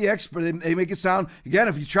 Despite the expert, they make it sound, again,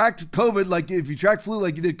 if you tracked COVID, if you tracked flu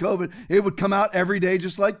like you did COVID, it would come out every day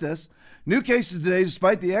just like this. New cases today,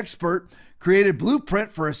 despite the expert, created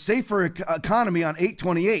blueprint for a safer economy on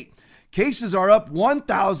 8/28. Cases are up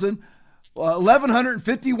 1,000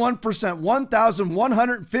 1,151%,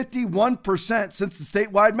 1,151% since the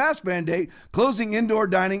statewide mask mandate, closing indoor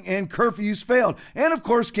dining and curfews failed. And of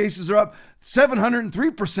course, cases are up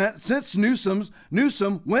 703% since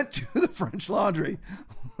Newsom went to the French Laundry.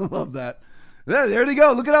 Love that. There you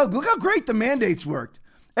go. Look how great the mandates worked.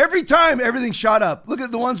 Every time everything shot up. Look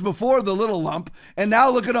at the ones before the little lump, and now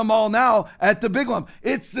look at them all now at the big lump.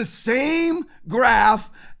 It's the same graph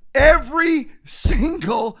every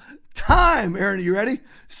single time. Aaron, are you ready?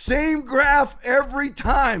 Same graph every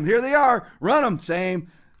time. Here they are. Run them. Same.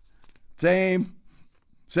 It's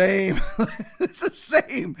the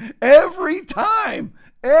same every time.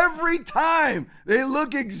 Every time. They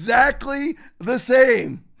look exactly the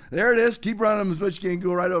same. There it is. Keep running them as much as you can.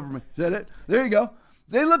 Go right over me. Is that it? There you go.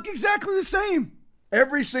 They look exactly the same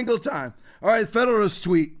every single time. All right, Federalist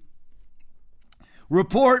tweet.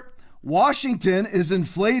 Report, Washington is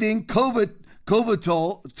inflating COVID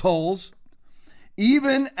tolls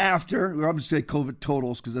even after, I'm going to say COVID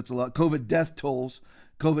totals because that's a lot, COVID death totals,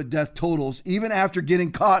 even after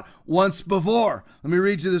getting caught once before. Let me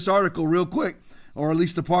read you this article real quick, or at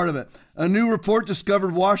least a part of it. A new report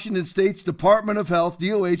discovered Washington State's Department of Health,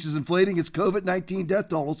 DOH, is inflating its COVID-19 death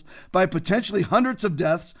totals by potentially hundreds of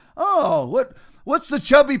deaths. Oh, what's the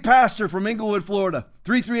chubby pastor from Inglewood, Florida?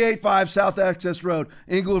 3385 South Access Road,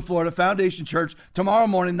 Inglewood, Florida, Foundation Church, tomorrow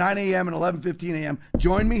morning, 9 a.m. and 11:15 a.m.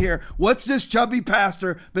 Join me here. What's this chubby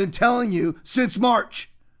pastor been telling you since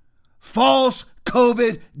March? False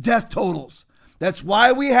COVID death totals. That's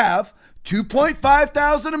why we have 2.5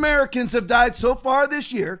 thousand Americans have died so far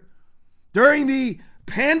this year. During the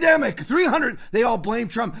pandemic, 300, they all blame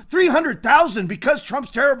Trump. 300,000 because Trump's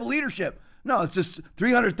terrible leadership. No, it's just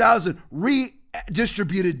 300,000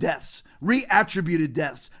 redistributed deaths, reattributed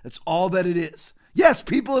deaths. That's all that it is. Yes,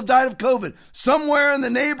 people have died of COVID, somewhere in the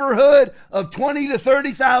neighborhood of 20 to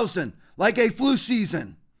 30,000, like a flu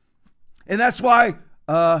season. And that's why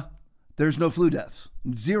there's no flu deaths.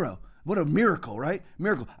 Zero. What a miracle, right?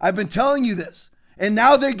 Miracle. I've been telling you this. And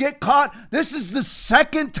now they get caught. This is the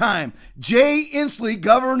second time Jay Inslee,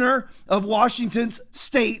 governor of Washington's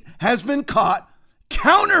state, has been caught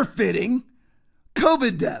counterfeiting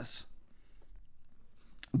COVID deaths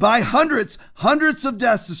by hundreds of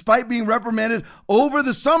deaths, despite being reprimanded over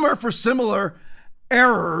the summer for similar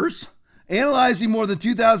errors. Analyzing more than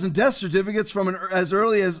 2,000 death certificates from as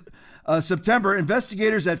early as September,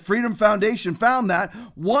 investigators at Freedom Foundation found that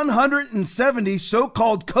 170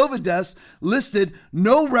 so-called COVID deaths listed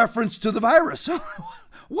no reference to the virus.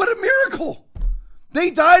 What a miracle.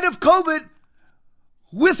 They died of COVID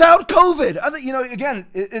without COVID. I think, again,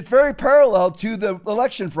 it's very parallel to the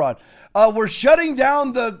election fraud. We're shutting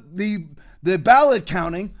down the ballot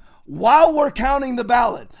counting while we're counting the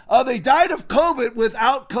ballot. They died of COVID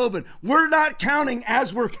without COVID. We're not counting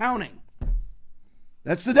as we're counting.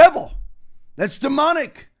 That's the devil. That's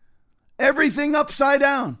demonic. Everything upside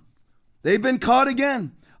down. They've been caught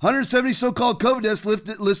again. 170 so-called COVID deaths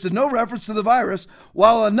listed no reference to the virus,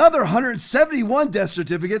 while another 171 death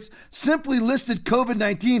certificates simply listed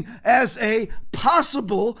COVID-19 as a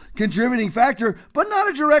possible contributing factor, but not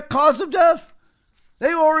a direct cause of death.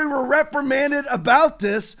 They already were reprimanded about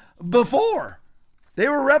this before. They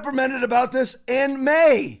were reprimanded about this in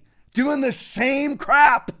May, doing the same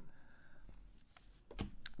crap.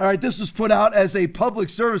 All right, this was put out as a public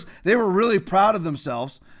service. They were really proud of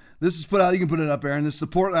themselves. This is put out, you can put it up, Aaron. This is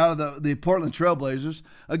out of the Portland Trailblazers.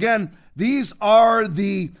 Again, these are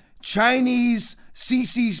the Chinese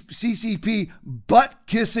CCP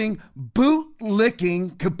butt-kissing,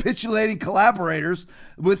 boot-licking, capitulating collaborators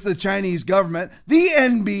with the Chinese government. The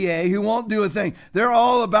NBA, who won't do a thing. They're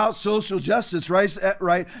all about social justice, right?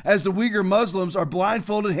 As the Uyghur Muslims are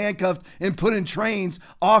blindfolded, handcuffed, and put in trains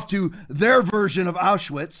off to their version of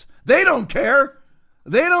Auschwitz. They don't care.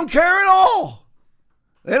 They don't care at all.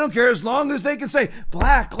 They don't care as long as they can say,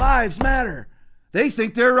 Black Lives Matter. They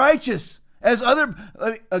think they're righteous. As other,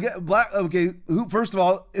 first of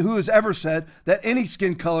all, who has ever said that any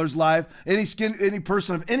skin color's life, any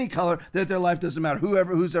person of any color, that their life doesn't matter?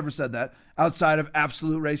 Who's ever said that outside of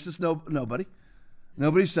absolute racists? Nobody.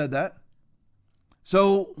 Nobody said that.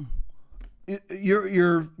 So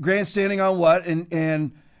you're grandstanding on what?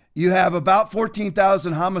 And you have about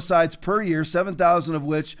 14,000 homicides per year, 7,000 of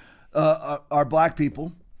which are black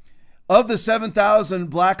people. Of the 7,000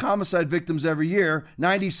 black homicide victims every year,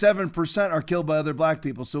 97% are killed by other black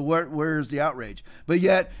people. So where's the outrage? But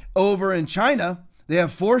yet, over in China, they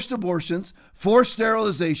have forced abortions, forced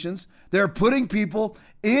sterilizations. They're putting people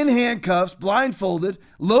in handcuffs, blindfolded,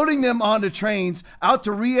 loading them onto trains, out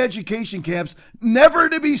to re-education camps, never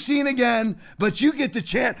to be seen again. But you get to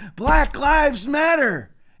chant, Black Lives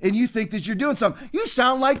Matter. and you think that you're doing something. You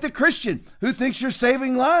sound like the Christian who thinks you're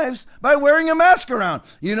saving lives by wearing a mask around.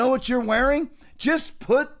 You know what you're wearing? Just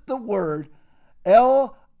put the word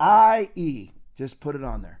LIE. Just put it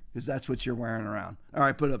on there because that's what you're wearing around. All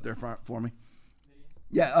right, put it up there for me.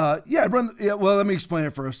 Yeah, well, let me explain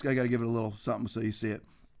it first. I got to give it a little something so you see it.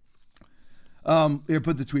 Here,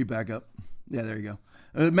 put the tweet back up. Yeah, there you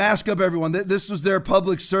go. Mask up, everyone. This was their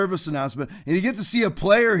public service announcement. And you get to see a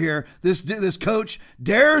player here. This coach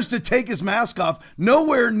dares to take his mask off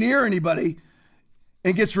nowhere near anybody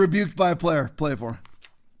and gets rebuked by a player. Play it for me.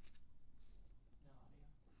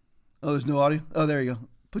 Oh, there's no audio? Oh, there you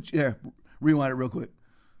go. Rewind it real quick.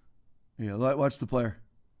 Yeah, watch the player.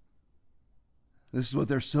 This is what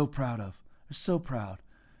they're so proud of. They're so proud.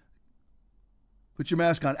 Put your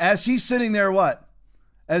mask on. As he's sitting there, what?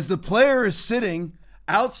 As the player is sitting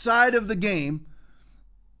outside of the game,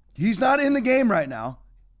 he's not in the game right now,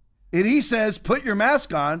 and he says, put your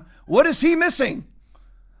mask on. What is he missing?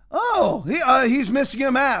 Oh, he's missing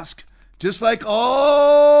a mask. Just like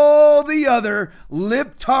all the other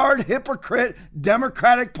libtard, hypocrite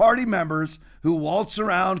Democratic Party members who waltz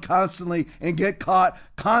around constantly and get caught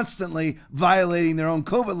constantly violating their own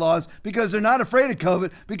COVID laws because they're not afraid of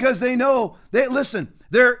COVID, because they know,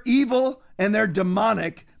 they're evil and they're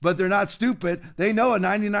demonic, but they're not stupid. They know a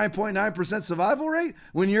 99.9% survival rate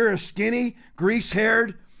when you're a skinny,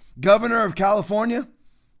 grease-haired governor of California.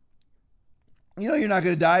 You know you're not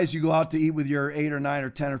going to die as you go out to eat with your 8 or 9 or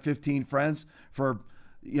 10 or 15 friends for,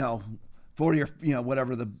 40 or,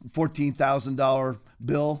 whatever, the $14,000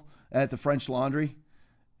 bill at the French Laundry.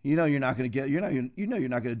 You know you're not going to get, you're not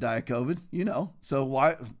going to die of COVID, So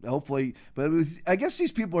why, hopefully, but I guess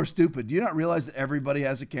these people are stupid. Do you not realize that everybody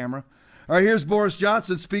has a camera? All right, here's Boris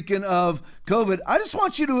Johnson. Speaking of COVID, I just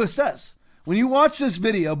want you to assess. When you watch this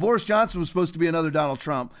video, Boris Johnson was supposed to be another Donald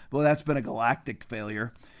Trump. Well, that's been a galactic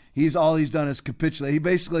failure. All he's done is capitulate. He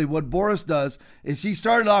basically, what Boris does is he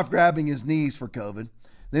started off grabbing his knees for COVID.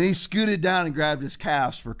 Then he scooted down and grabbed his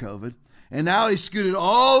calves for COVID. And now he scooted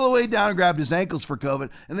all the way down and grabbed his ankles for COVID.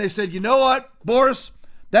 And they said, you know what, Boris,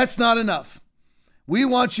 that's not enough. We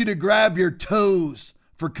want you to grab your toes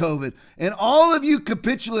for COVID. And all of you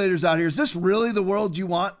capitulators out here, is this really the world you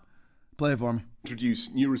want? Play it for me. Introduce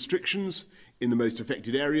new restrictions in the most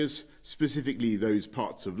affected areas, specifically those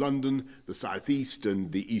parts of London, the southeast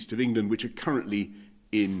and the east of England, which are currently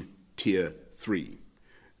in Tier 3.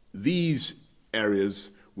 These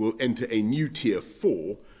areas will enter a new Tier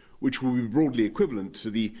 4, which will be broadly equivalent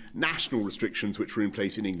to the national restrictions which were in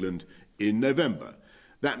place in England in November.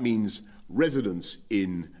 That means residents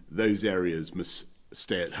in those areas must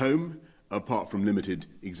stay at home, apart from limited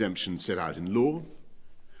exemptions set out in law.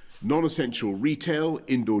 Non-essential retail,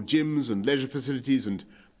 indoor gyms and leisure facilities and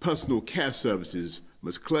personal care services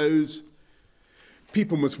must close.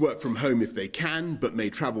 People must work from home if they can, but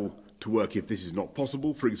may travel to work if this is not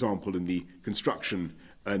possible, for example, in the construction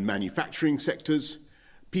and manufacturing sectors.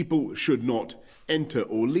 People should not enter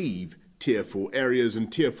or leave Tier 4 areas,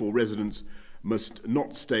 and Tier 4 residents must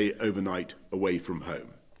not stay overnight away from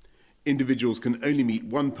home. Individuals can only meet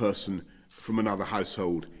one person from another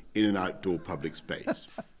household in an outdoor public space.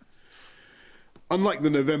 Unlike the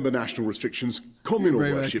November national restrictions, communal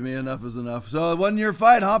worship... Enough is enough. So it wasn't your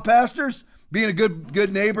fight, huh, pastors? Being a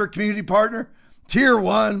good neighbor, community partner? Tier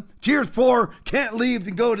 1, Tier 4 can't leave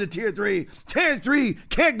and go to Tier 3. Tier 3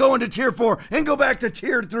 can't go into Tier 4 and go back to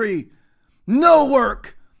Tier 3. No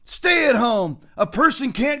work. Stay at home. A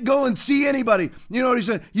person can't go and see anybody. You know what he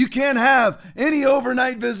said? You can't have any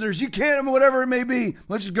overnight visitors. You can't, whatever it may be,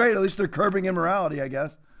 which is great. At least they're curbing immorality, I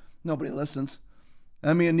guess. Nobody listens.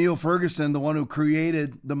 I mean, Neil Ferguson, the one who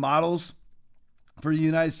created the models for the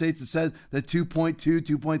United States that said that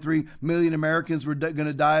 2.3 million Americans were going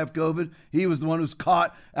to die of COVID. He was the one who was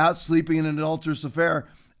caught out sleeping in an adulterous affair,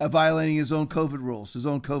 violating his own COVID rules, his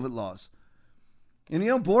own COVID laws.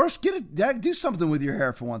 And, Boris, do something with your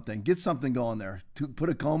hair for one thing. Get something going there. Put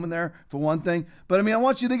a comb in there for one thing. But, I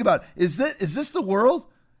want you to think about it. Is this the world?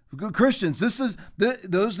 Christians,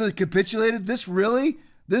 those that capitulated, this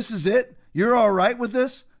is it? You're all right with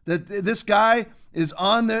this? That this guy is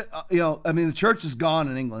on the, the church is gone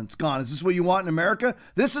in England. It's gone. Is this what you want in America?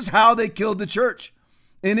 This is how they killed the church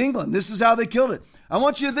in England. This is how they killed it. I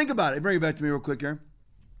want you to think about it. Bring it back to me real quick here.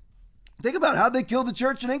 Think about how they killed the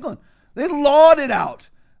church in England. They lawed it out.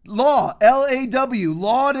 Law, L-A-W,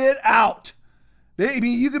 lawed it out.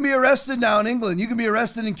 You can be arrested now in England. You can be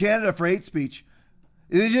arrested in Canada for hate speech.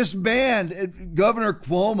 They just banned Governor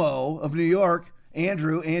Cuomo of New York,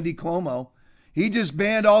 Andy Cuomo. He just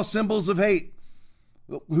banned all symbols of hate.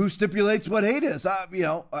 Who stipulates what hate is?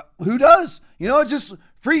 Who does? Just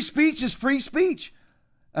free speech is free speech.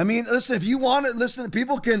 I mean, listen, if you want it, listen,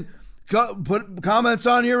 people can put comments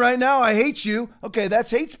on here right now. I hate you. Okay,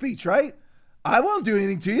 that's hate speech, right? I won't do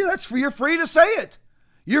anything to you. You're free to say it.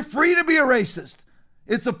 You're free to be a racist.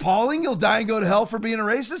 It's appalling. You'll die and go to hell for being a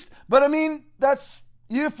racist. But I mean,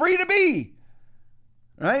 you're free to be.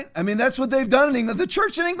 Right? I mean, that's what they've done in England. The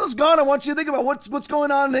church in England's gone. I want you to think about what's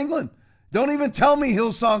going on in England. Don't even tell me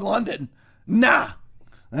Hillsong London. Nah,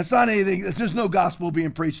 that's not anything. There's no gospel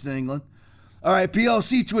being preached in England. All right,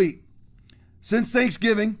 PLC tweet. Since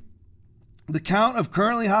Thanksgiving, the count of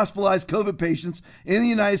currently hospitalized COVID patients in the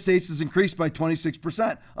United States has increased by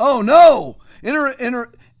 26%. Oh, no.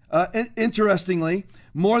 Interestingly,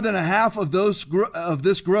 more than a half of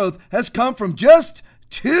this growth has come from just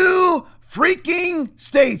 2 freaking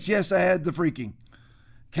states. Yes, I had the freaking.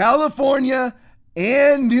 California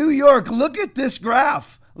and New York. Look at this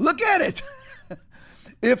graph. Look at it.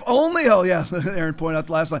 If only, oh yeah, Aaron pointed out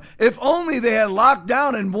the last line. If only they had locked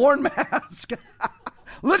down and worn masks.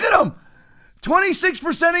 Look at them.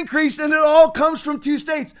 26% increase, and it all comes from 2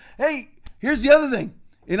 states. Hey, here's the other thing.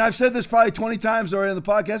 And I've said this probably 20 times already in the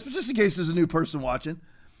podcast, but just in case there's a new person watching.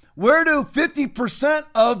 Where do 50%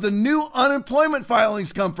 of the new unemployment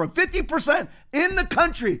filings come from? 50% in the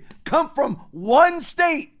country come from 1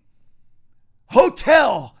 state.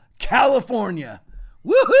 Hotel California.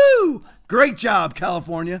 Woohoo! Great job,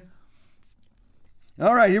 California.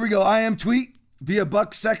 All right, here we go. I am tweet via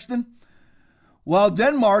Buck Sexton. While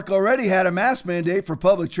Denmark already had a mask mandate for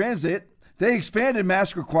public transit, they expanded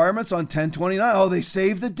mask requirements on 10/29. Oh, they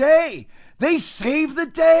saved the day. They saved the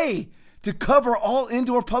day to cover all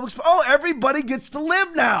indoor public space. Oh, everybody gets to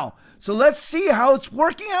live now. So let's see how it's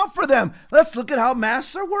working out for them. Let's look at how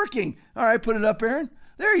masks are working. All right, put it up, Aaron.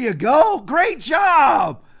 There you go. Great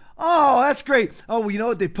job. Oh, that's great. Oh, well, you know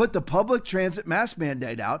what? They put the public transit mask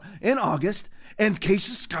mandate out in August, and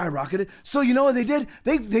cases skyrocketed. So you know what they did?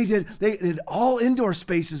 They did all indoor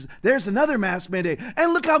spaces. There's another mask mandate.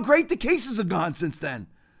 And look how great the cases have gone since then.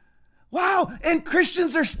 Wow. And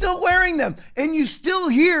Christians are still wearing them. And you still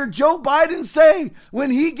hear Joe Biden say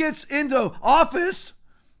when he gets into office,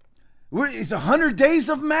 it's 100 days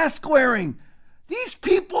of mask wearing. These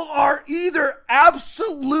people are either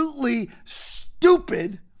absolutely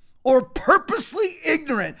stupid or purposely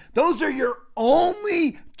ignorant. Those are your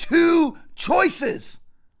only 2 choices.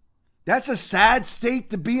 That's a sad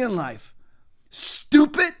state to be in life.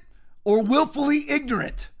 Stupid or willfully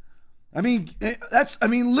ignorant. I mean,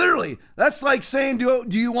 literally, that's like saying, do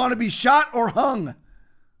you want to be shot or hung?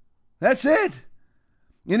 That's it.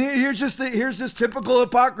 And here's this typical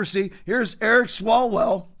hypocrisy. Here's Eric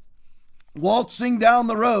Swalwell waltzing down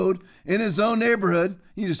the road in his own neighborhood.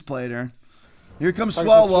 You just play it, Aaron. Here comes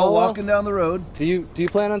Swalwell walking down the road. Do you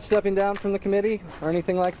plan on stepping down from the committee or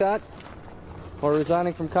anything like that? Or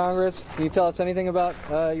resigning from Congress? Can you tell us anything about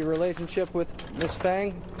your relationship with Ms.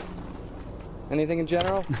 Fang? Anything in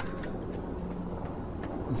general?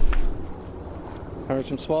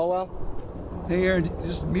 Congressman Swalwell? Hey, Aaron,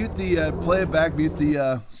 just mute the, play it back, mute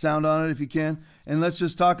the sound on it if you can. And let's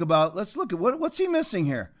just talk about, let's look at what's he missing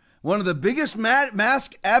here? One of the biggest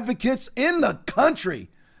mask advocates in the country.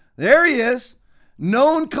 There he is.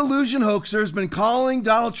 Known collusion hoaxer, has been calling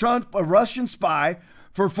Donald Trump a Russian spy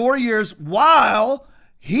for 4 years while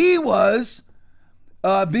he was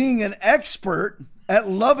being an expert at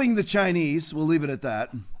loving the Chinese. We'll leave it at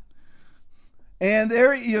that. And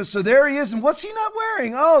there he is. And what's he not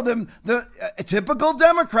wearing? Oh, the typical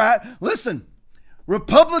Democrat. Listen,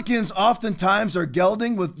 Republicans oftentimes are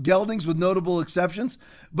geldings with notable exceptions,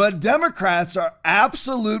 but Democrats are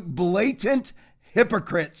absolute blatant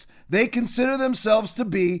hypocrites. They consider themselves to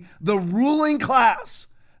be the ruling class.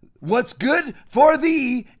 What's good for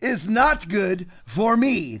thee is not good for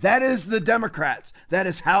me. That is the Democrats. That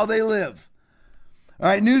is how they live. All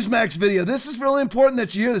right, Newsmax video. This is really important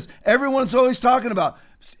that you hear this. Everyone's always talking about.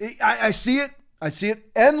 I see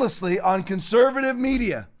it endlessly on conservative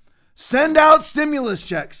media. Send out stimulus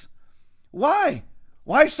checks. Why?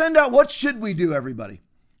 Why send out? What should we do, everybody?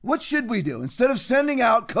 What should we do? Instead of sending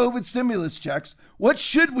out COVID stimulus checks, what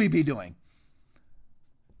should we be doing?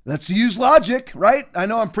 Let's use logic, right? I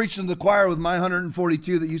know I'm preaching to the choir with my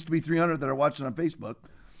 142 that used to be 300 that are watching on Facebook.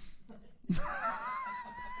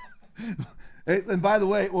 And by the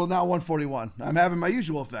way, well, now 141. I'm having my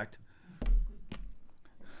usual effect.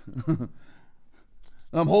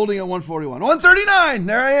 I'm holding at 141. 139!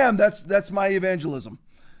 There I am. That's my evangelism.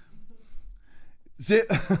 See,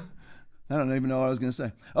 I don't even know what I was going to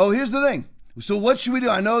say. Oh, here's the thing. So what should we do?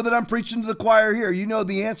 I know that I'm preaching to the choir here. You know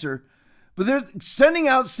the answer. But sending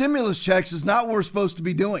out stimulus checks is not what we're supposed to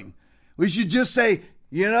be doing. We should just say,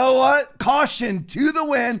 you know what? Caution to the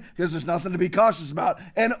wind, because there's nothing to be cautious about,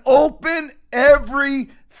 and open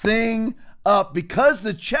everything up, because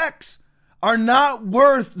the checks are not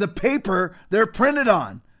worth the paper they're printed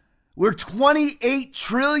on. We're $28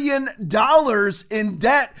 trillion in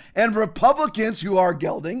debt, and Republicans who are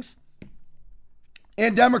geldings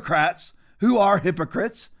and Democrats who are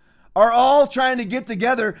hypocrites are all trying to get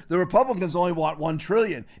together. The Republicans only want $1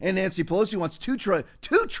 trillion, and Nancy Pelosi wants $2 trillion.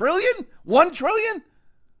 $2 trillion? $1 trillion?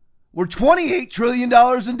 We're $28 trillion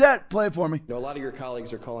in debt. Play it for me. A lot of your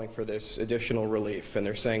colleagues are calling for this additional relief, and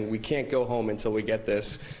they're saying we can't go home until we get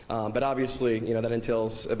this. But obviously, that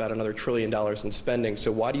entails about another $1 trillion in spending. So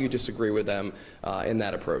why do you disagree with them in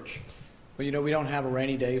that approach? Well, we don't have a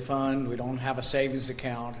rainy day fund. We don't have a savings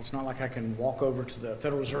account. It's not like I can walk over to the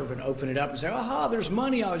Federal Reserve and open it up and say, aha, there's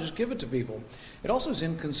money, I'll just give it to people. It also is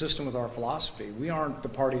inconsistent with our philosophy. We aren't the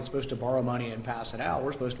party that's supposed to borrow money and pass it out.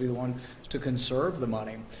 We're supposed to be the one to conserve the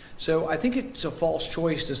money. So I think it's a false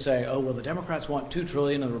choice to say, oh, well, the Democrats want $2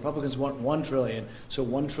 trillion and the Republicans want $1 trillion, so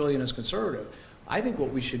 $1 trillion is conservative. I think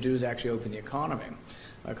what we should do is actually open the economy.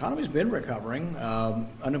 The economy's been recovering.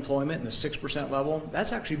 Unemployment in the 6% level.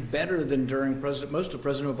 That's actually better than during most of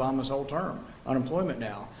President Obama's whole term. Unemployment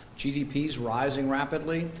now. GDP's rising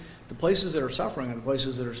rapidly. The places that are suffering are the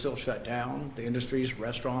places that are still shut down. The industries,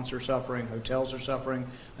 restaurants are suffering, hotels are suffering.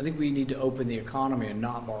 I think we need to open the economy and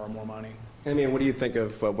not borrow more money. I mean, what do you think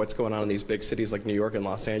of what's going on in these big cities like New York and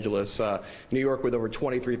Los Angeles? New York with over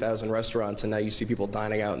 23,000 restaurants, and now you see people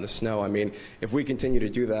dining out in the snow. I mean, if we continue to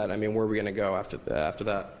do that, I mean, where are we going to go after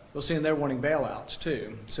that? Well, see, and they're wanting bailouts,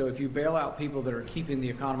 too. So if you bail out people that are keeping the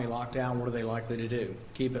economy locked down, what are they likely to do?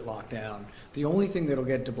 Keep it locked down. The only thing that'll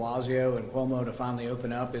get de Blasio and Cuomo to finally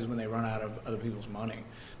open up is when they run out of other people's money.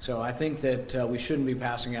 So I think that we shouldn't be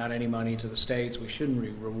passing out any money to the states. We shouldn't be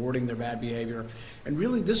rewarding their bad behavior. And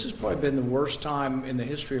really, this has probably been the worst time in the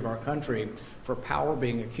history of our country for power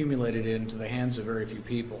being accumulated into the hands of very few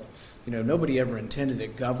people. Nobody ever intended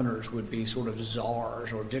that governors would be sort of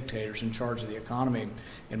czars or dictators in charge of the economy.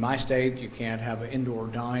 In my state, you can't have indoor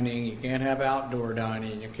dining, you can't have outdoor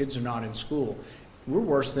dining, your kids are not in school. We're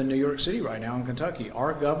worse than New York City right now in Kentucky.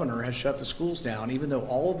 Our governor has shut the schools down, even though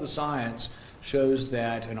all of the science shows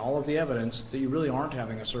that, and all of the evidence, that you really aren't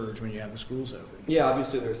having a surge when you have the schools open. Yeah,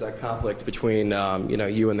 obviously there's that conflict between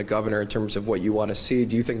you and the governor in terms of what you want to see.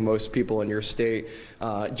 Do you think most people in your state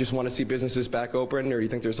just want to see businesses back open, or do you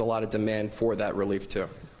think there's a lot of demand for that relief too?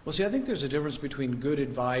 Well, see, I think there's a difference between good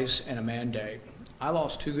advice and a mandate. I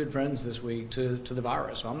lost 2 good friends this week to the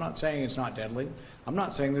virus. So I'm not saying it's not deadly. I'm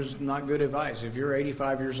not saying there's not good advice. If you're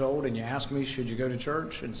 85 years old and you ask me, should you go to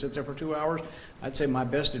church and sit there for 2 hours, I'd say my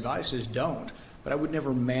best advice is don't. But I would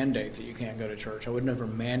never mandate that you can't go to church. I would never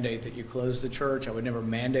mandate that you close the church. I would never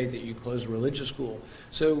mandate that you close a religious school.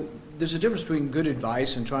 So there's a difference between good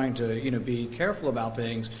advice and trying to be careful about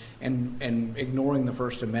things and ignoring the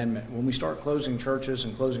First Amendment. When we start closing churches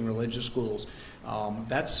and closing religious schools,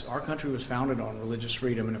 our country was founded on religious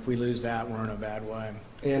freedom, and if we lose that, we're in a bad way.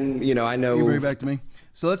 And I know. You bring it back to me.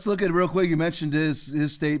 So let's look at it real quick. You mentioned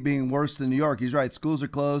his state being worse than New York. He's right. Schools are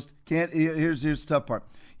closed. Here's the tough part.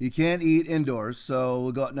 You can't eat indoors, so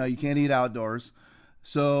we'll go. No, you can't eat outdoors.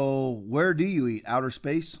 So where do you eat? Outer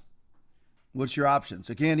space? What's your options?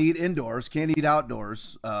 I can't eat indoors. Can't eat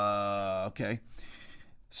outdoors. Okay.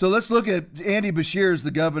 So let's look at Andy Beshear, the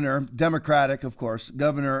governor, Democratic, of course,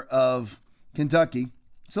 governor of Kentucky.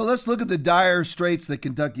 So let's look at the dire straits that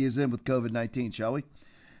Kentucky is in with COVID-19, shall we?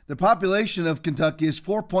 The population of Kentucky is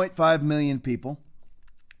 4.5 million people.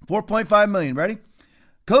 4.5 million. Ready?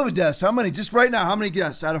 COVID deaths. How many? Just right now, how many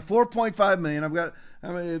deaths? Out of 4.5 million,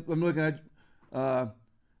 I'm looking at,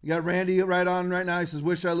 you got Randy right on right now. He says,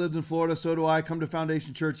 wish I lived in Florida. So do I. Come to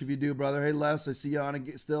Foundation Church if you do, brother. Hey, Les, I see you on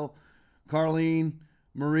it still. Carlene,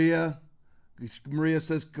 Maria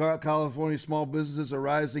says California small businesses are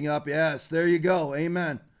rising up. Yes, there you go.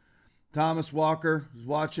 Amen. Thomas Walker is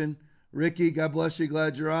watching. Ricky, God bless you.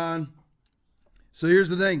 Glad you're on. So here's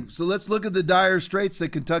the thing. So let's look at the dire straits that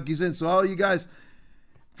Kentucky's in. So all you guys,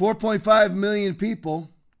 4.5 million people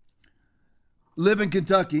live in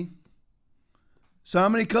Kentucky. So how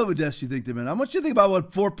many COVID deaths do you think there have been? How much do you think about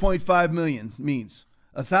what 4.5 million means?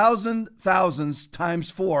 1,000 thousands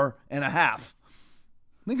times 4.5.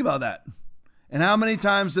 Think about that. And how many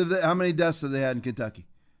deaths have they had in Kentucky?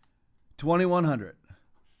 2,100.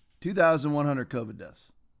 2,100 COVID deaths.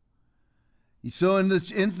 So in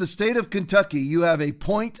the state of Kentucky, you have a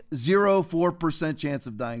 0.04% chance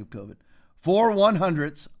of dying of COVID.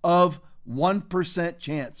 4/100ths of 1%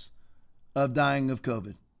 chance of dying of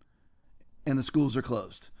COVID. And the schools are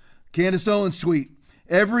closed. Candace Owens tweet,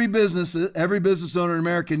 every business owner in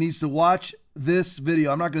America needs to watch this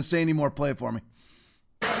video. I'm not going to say any more. Play it for me.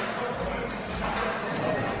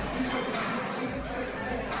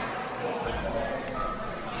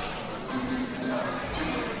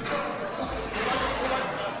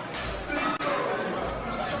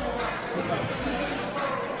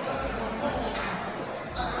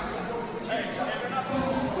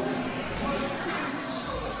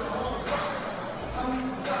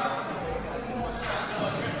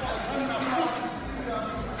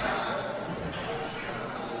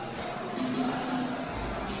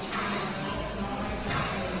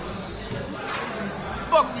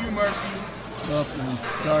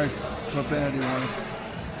 Oh, sorry, profanity warning.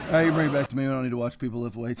 All right, you bring it back to me. We don't need to watch people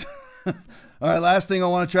lift weights. All right, last thing I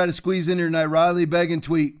want to try to squeeze in here tonight. Riley Begin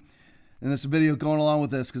tweet, and this video going along with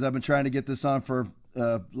this because I've been trying to get this on for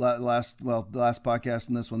the last podcast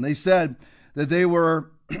and this one. They said that they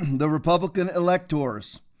were the Republican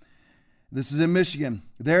electors. This is in Michigan.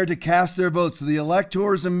 There to cast their votes. So the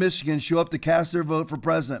electors in Michigan show up to cast their vote for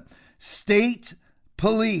president. State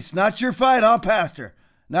police, not your fight, huh, Pastor?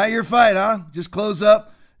 Not your fight, huh? Just close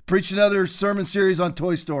up, preach another sermon series on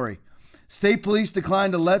Toy Story. State police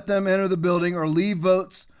declined to let them enter the building or leave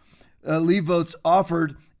votes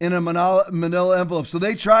offered in a manila envelope. So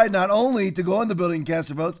they tried not only to go in the building and cast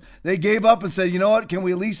their votes, they gave up and said, you know what, can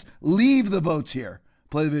we at least leave the votes here?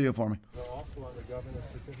 Play the video for me.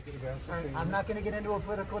 I'm not going to get into a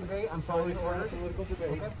political debate. I'm following orders. Political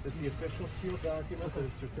debate. Okay. It's the official sealed document. The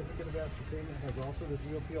certificate of ascertainment has also the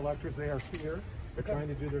GOP electors. They are here. They're trying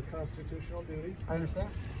to do their constitutional duty. I understand.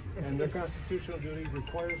 And their constitutional duty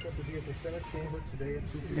requires them to be at the Senate chamber today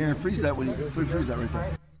at 2 p.m. Aaron, freeze that freeze that right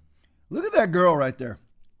there. Look at that girl right there.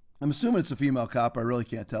 I'm assuming it's a female cop. I really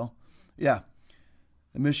can't tell. Yeah.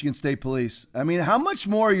 The Michigan State Police. I mean, how much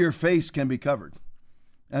more of your face can be covered?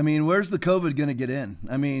 I mean, where's the COVID going to get in?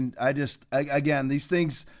 I mean, again, these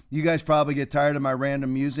things, you guys probably get tired of my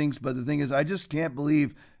random musings, but the thing is, I just can't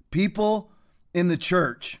believe people in the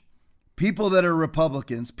church, people that are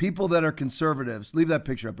Republicans, people that are conservatives, leave that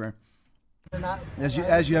picture up there, as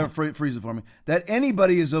you have it, freeze it for me, that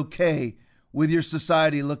anybody is okay with your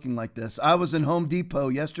society looking like this. I was in Home Depot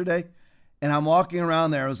yesterday, and I'm walking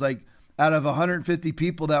around there. It was like, out of 150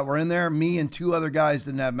 people that were in there, me and 2 other guys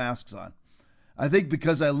didn't have masks on. I think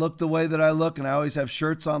because I look the way that I look and I always have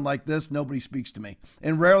shirts on like this, nobody speaks to me.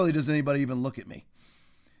 And rarely does anybody even look at me.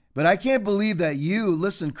 But I can't believe that you,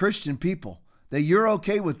 listen, Christian people, that you're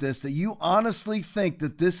okay with this, that you honestly think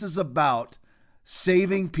that this is about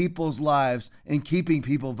saving people's lives and keeping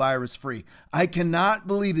people virus free. I cannot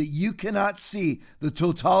believe that you cannot see the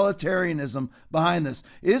totalitarianism behind this.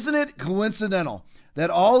 Isn't it coincidental that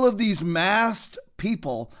all of these masked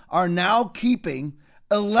people are now keeping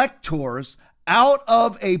electors out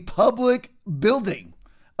of a public building?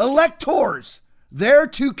 Electors there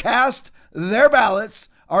to cast their ballots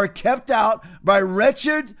are kept out by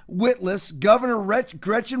wretched, witless Governor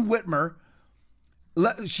Gretchen Whitmer.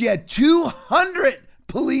 She had 200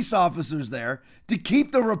 police officers there to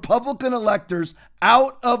keep the Republican electors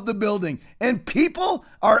out of the building. And people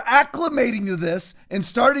are acclimating to this and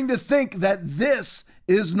starting to think that this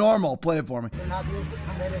is normal. Play it for me. They're not being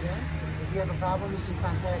permitted in. If you have a problem, you can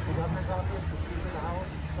contact the governor's office, the Speaker of the House,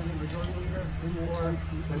 Senate Majority Leader, or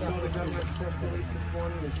I saw the government press release this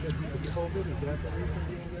morning and said COVID. Is that the reason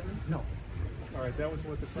being given? No. All right, that was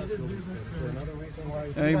what the press release said. So another reason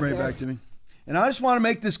why. Hey, bring it back to me. And I just want to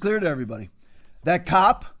make this clear to everybody. That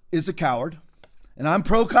cop is a coward. And I'm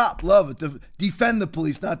pro-cop. Love it. To defend the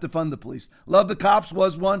police, not defund the police. Love the cops.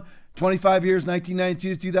 Was one. 25 years,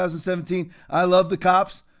 1992 to 2017. I love the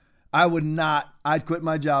cops. I'd quit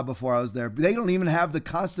my job before I was there. They don't even have the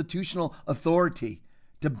constitutional authority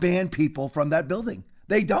to ban people from that building.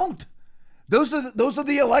 They don't. Those are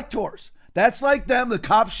the electors. That's like them, the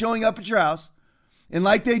cops showing up at your house. And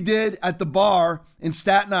like they did at the bar in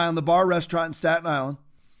Staten Island, the bar restaurant in Staten Island,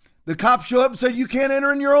 the cops show up and said, you can't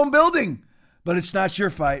enter in your own building. But it's not your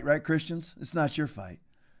fight, right, Christians? It's not your fight.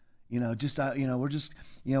 We're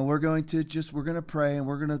going to pray and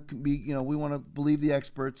we're going to be, we want to believe the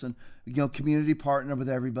experts and, community partner with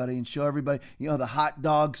everybody and show everybody, the hot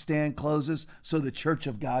dog stand closes, so the Church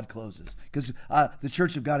of God closes. Because the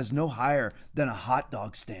Church of God is no higher than a hot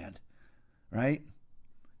dog stand, right?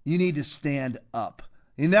 You need to stand up.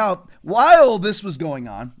 And now, while this was going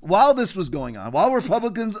on, while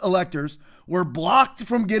Republicans electors were blocked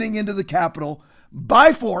from getting into the Capitol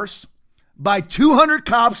by force, by 200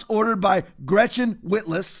 cops ordered by Gretchen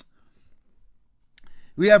Whitless,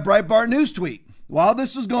 we have Breitbart News tweet. While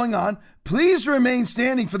this was going on, please remain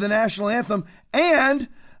standing for the national anthem and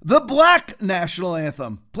the Black national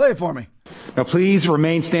anthem. Play it for me. Now please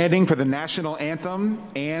remain standing for the national anthem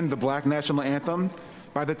and the Black national anthem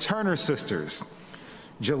by the Turner sisters,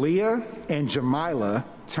 Jalea and Jamila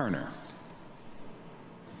Turner.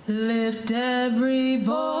 Lift every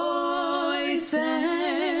voice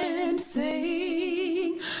and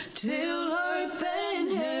sing till earth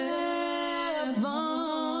and heaven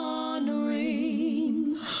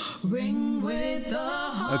ring, ring with the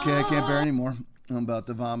heart. Okay, I can't bear anymore. I'm about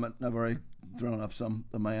to vomit. I've already thrown up some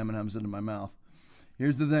of my M&Ms into my mouth.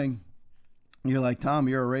 Here's the thing. You're like, Tom,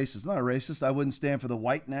 you're a racist. I'm not a racist. I wouldn't stand for the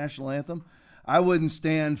white national anthem. I wouldn't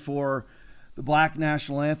stand for the black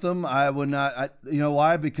national anthem. I would not. You know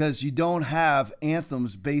why? Because you don't have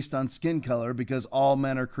anthems based on skin color, because all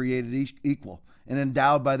men are created equal and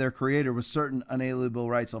endowed by their creator with certain unalienable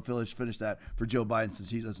rights. I'll finish that for Joe Biden since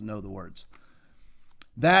he doesn't know the words.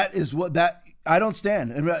 That is what that I don't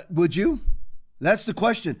stand. And would you? That's the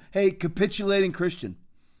question. Hey, capitulating Christian,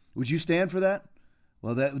 would you stand for that?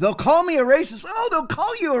 Well, they'll call me a racist. Oh, they'll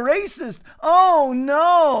call you a racist. Oh,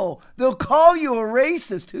 no. They'll call you a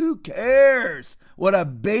racist. Who cares? What a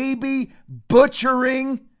baby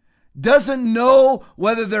butchering, doesn't know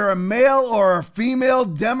whether they're a male or a female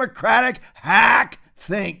Democratic hack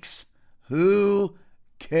thinks. Who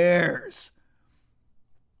cares?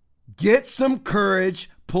 Get some courage.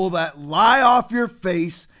 Pull that lie off your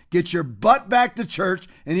face. Get your butt back to church.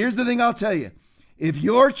 And here's the thing I'll tell you. If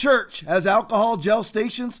your church has alcohol gel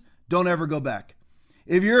stations, don't ever go back.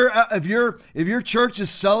 If your church is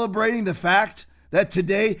celebrating the fact that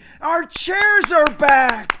today our chairs are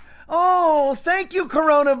back. Oh, thank you,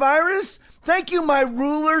 coronavirus. Thank you, my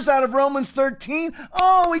rulers out of Romans 13.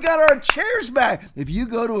 Oh, we got our chairs back. If you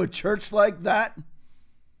go to a church like that,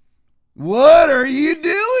 what are you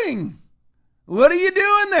doing? What are you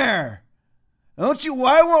doing there? Don't you?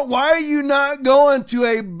 Why are you not going to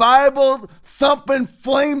a Bible-thumping,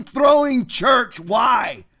 flame-throwing church?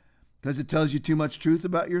 Why? Because it tells you too much truth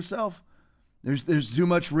about yourself. There's too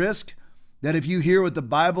much risk that if you hear what the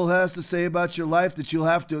Bible has to say about your life, that you'll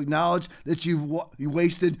have to acknowledge that you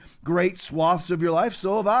wasted great swaths of your life.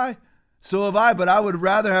 So have I. So have I. But I would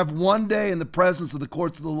rather have one day in the presence of the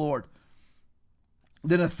courts of the Lord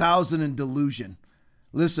than 1,000 in delusion.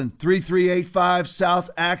 Listen, 3385 South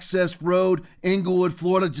Access Road, Inglewood,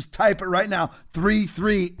 Florida. Just type it right now.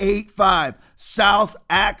 3385 South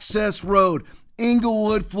Access Road,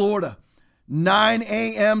 Inglewood, Florida. 9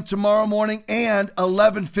 a.m. tomorrow morning and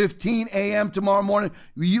 11:15 a.m. tomorrow morning.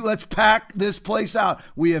 Let's pack this place out.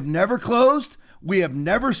 We have never closed. We have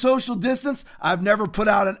never social distanced. I've never put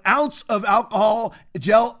out an ounce of alcohol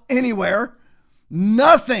gel anywhere.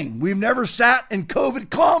 Nothing. We've never sat in COVID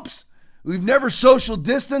clumps. We've never social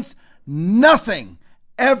distanced. Nothing.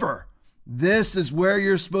 Ever. This is where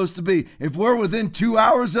you're supposed to be. If we're within 2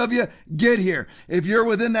 hours of you, get here. If you're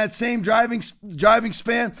within that same driving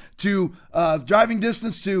span to driving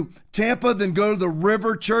distance to Tampa, then go to the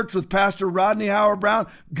River Church with Pastor Rodney Howard-Brown.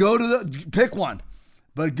 Pick one.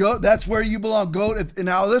 But go. That's where you belong.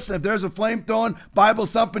 Now listen, if there's a flame-throwing,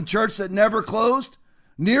 Bible-thumping church that never closed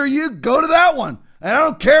near you, go to that one. And I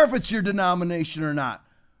don't care if it's your denomination or not.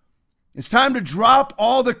 It's time to drop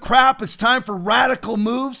all the crap. It's time for radical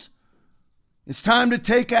moves. It's time to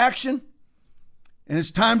take action. And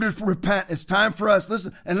it's time to repent. It's time for us.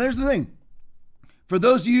 Listen, and there's the thing. For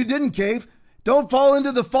those of you who didn't cave, don't fall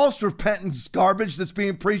into the false repentance garbage that's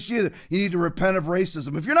being preached either. You need to repent of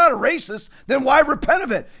racism. If you're not a racist, then why repent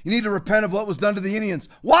of it? You need to repent of what was done to the Indians.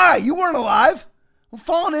 Why? You weren't alive. Don't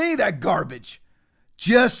fall into any of that garbage.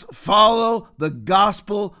 Just follow the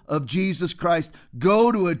gospel of Jesus Christ.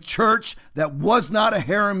 Go to a church that was not a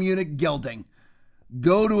harem eunuch gelding.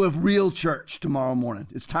 Go to a real church tomorrow morning.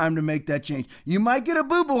 It's time to make that change. You might get a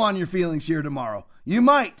boo-boo on your feelings here tomorrow. You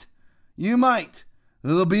might.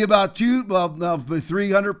 There'll be about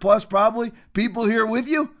 300 plus probably people here with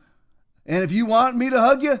you. And if you want me to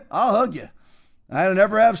hug you, I'll hug you. I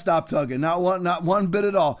never have stopped hugging, not one bit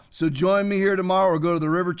at all. So join me here tomorrow or go to the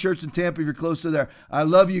River Church in Tampa if you're close to there. I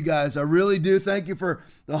love you guys. I really do. Thank you for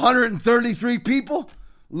the 133 people.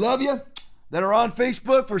 Love you that are on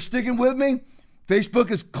Facebook for sticking with me.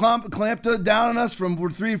 Facebook is clamped down on us from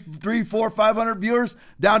 500 viewers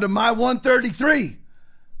down to my 133.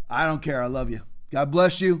 I don't care. I love you. God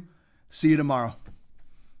bless you. See you tomorrow.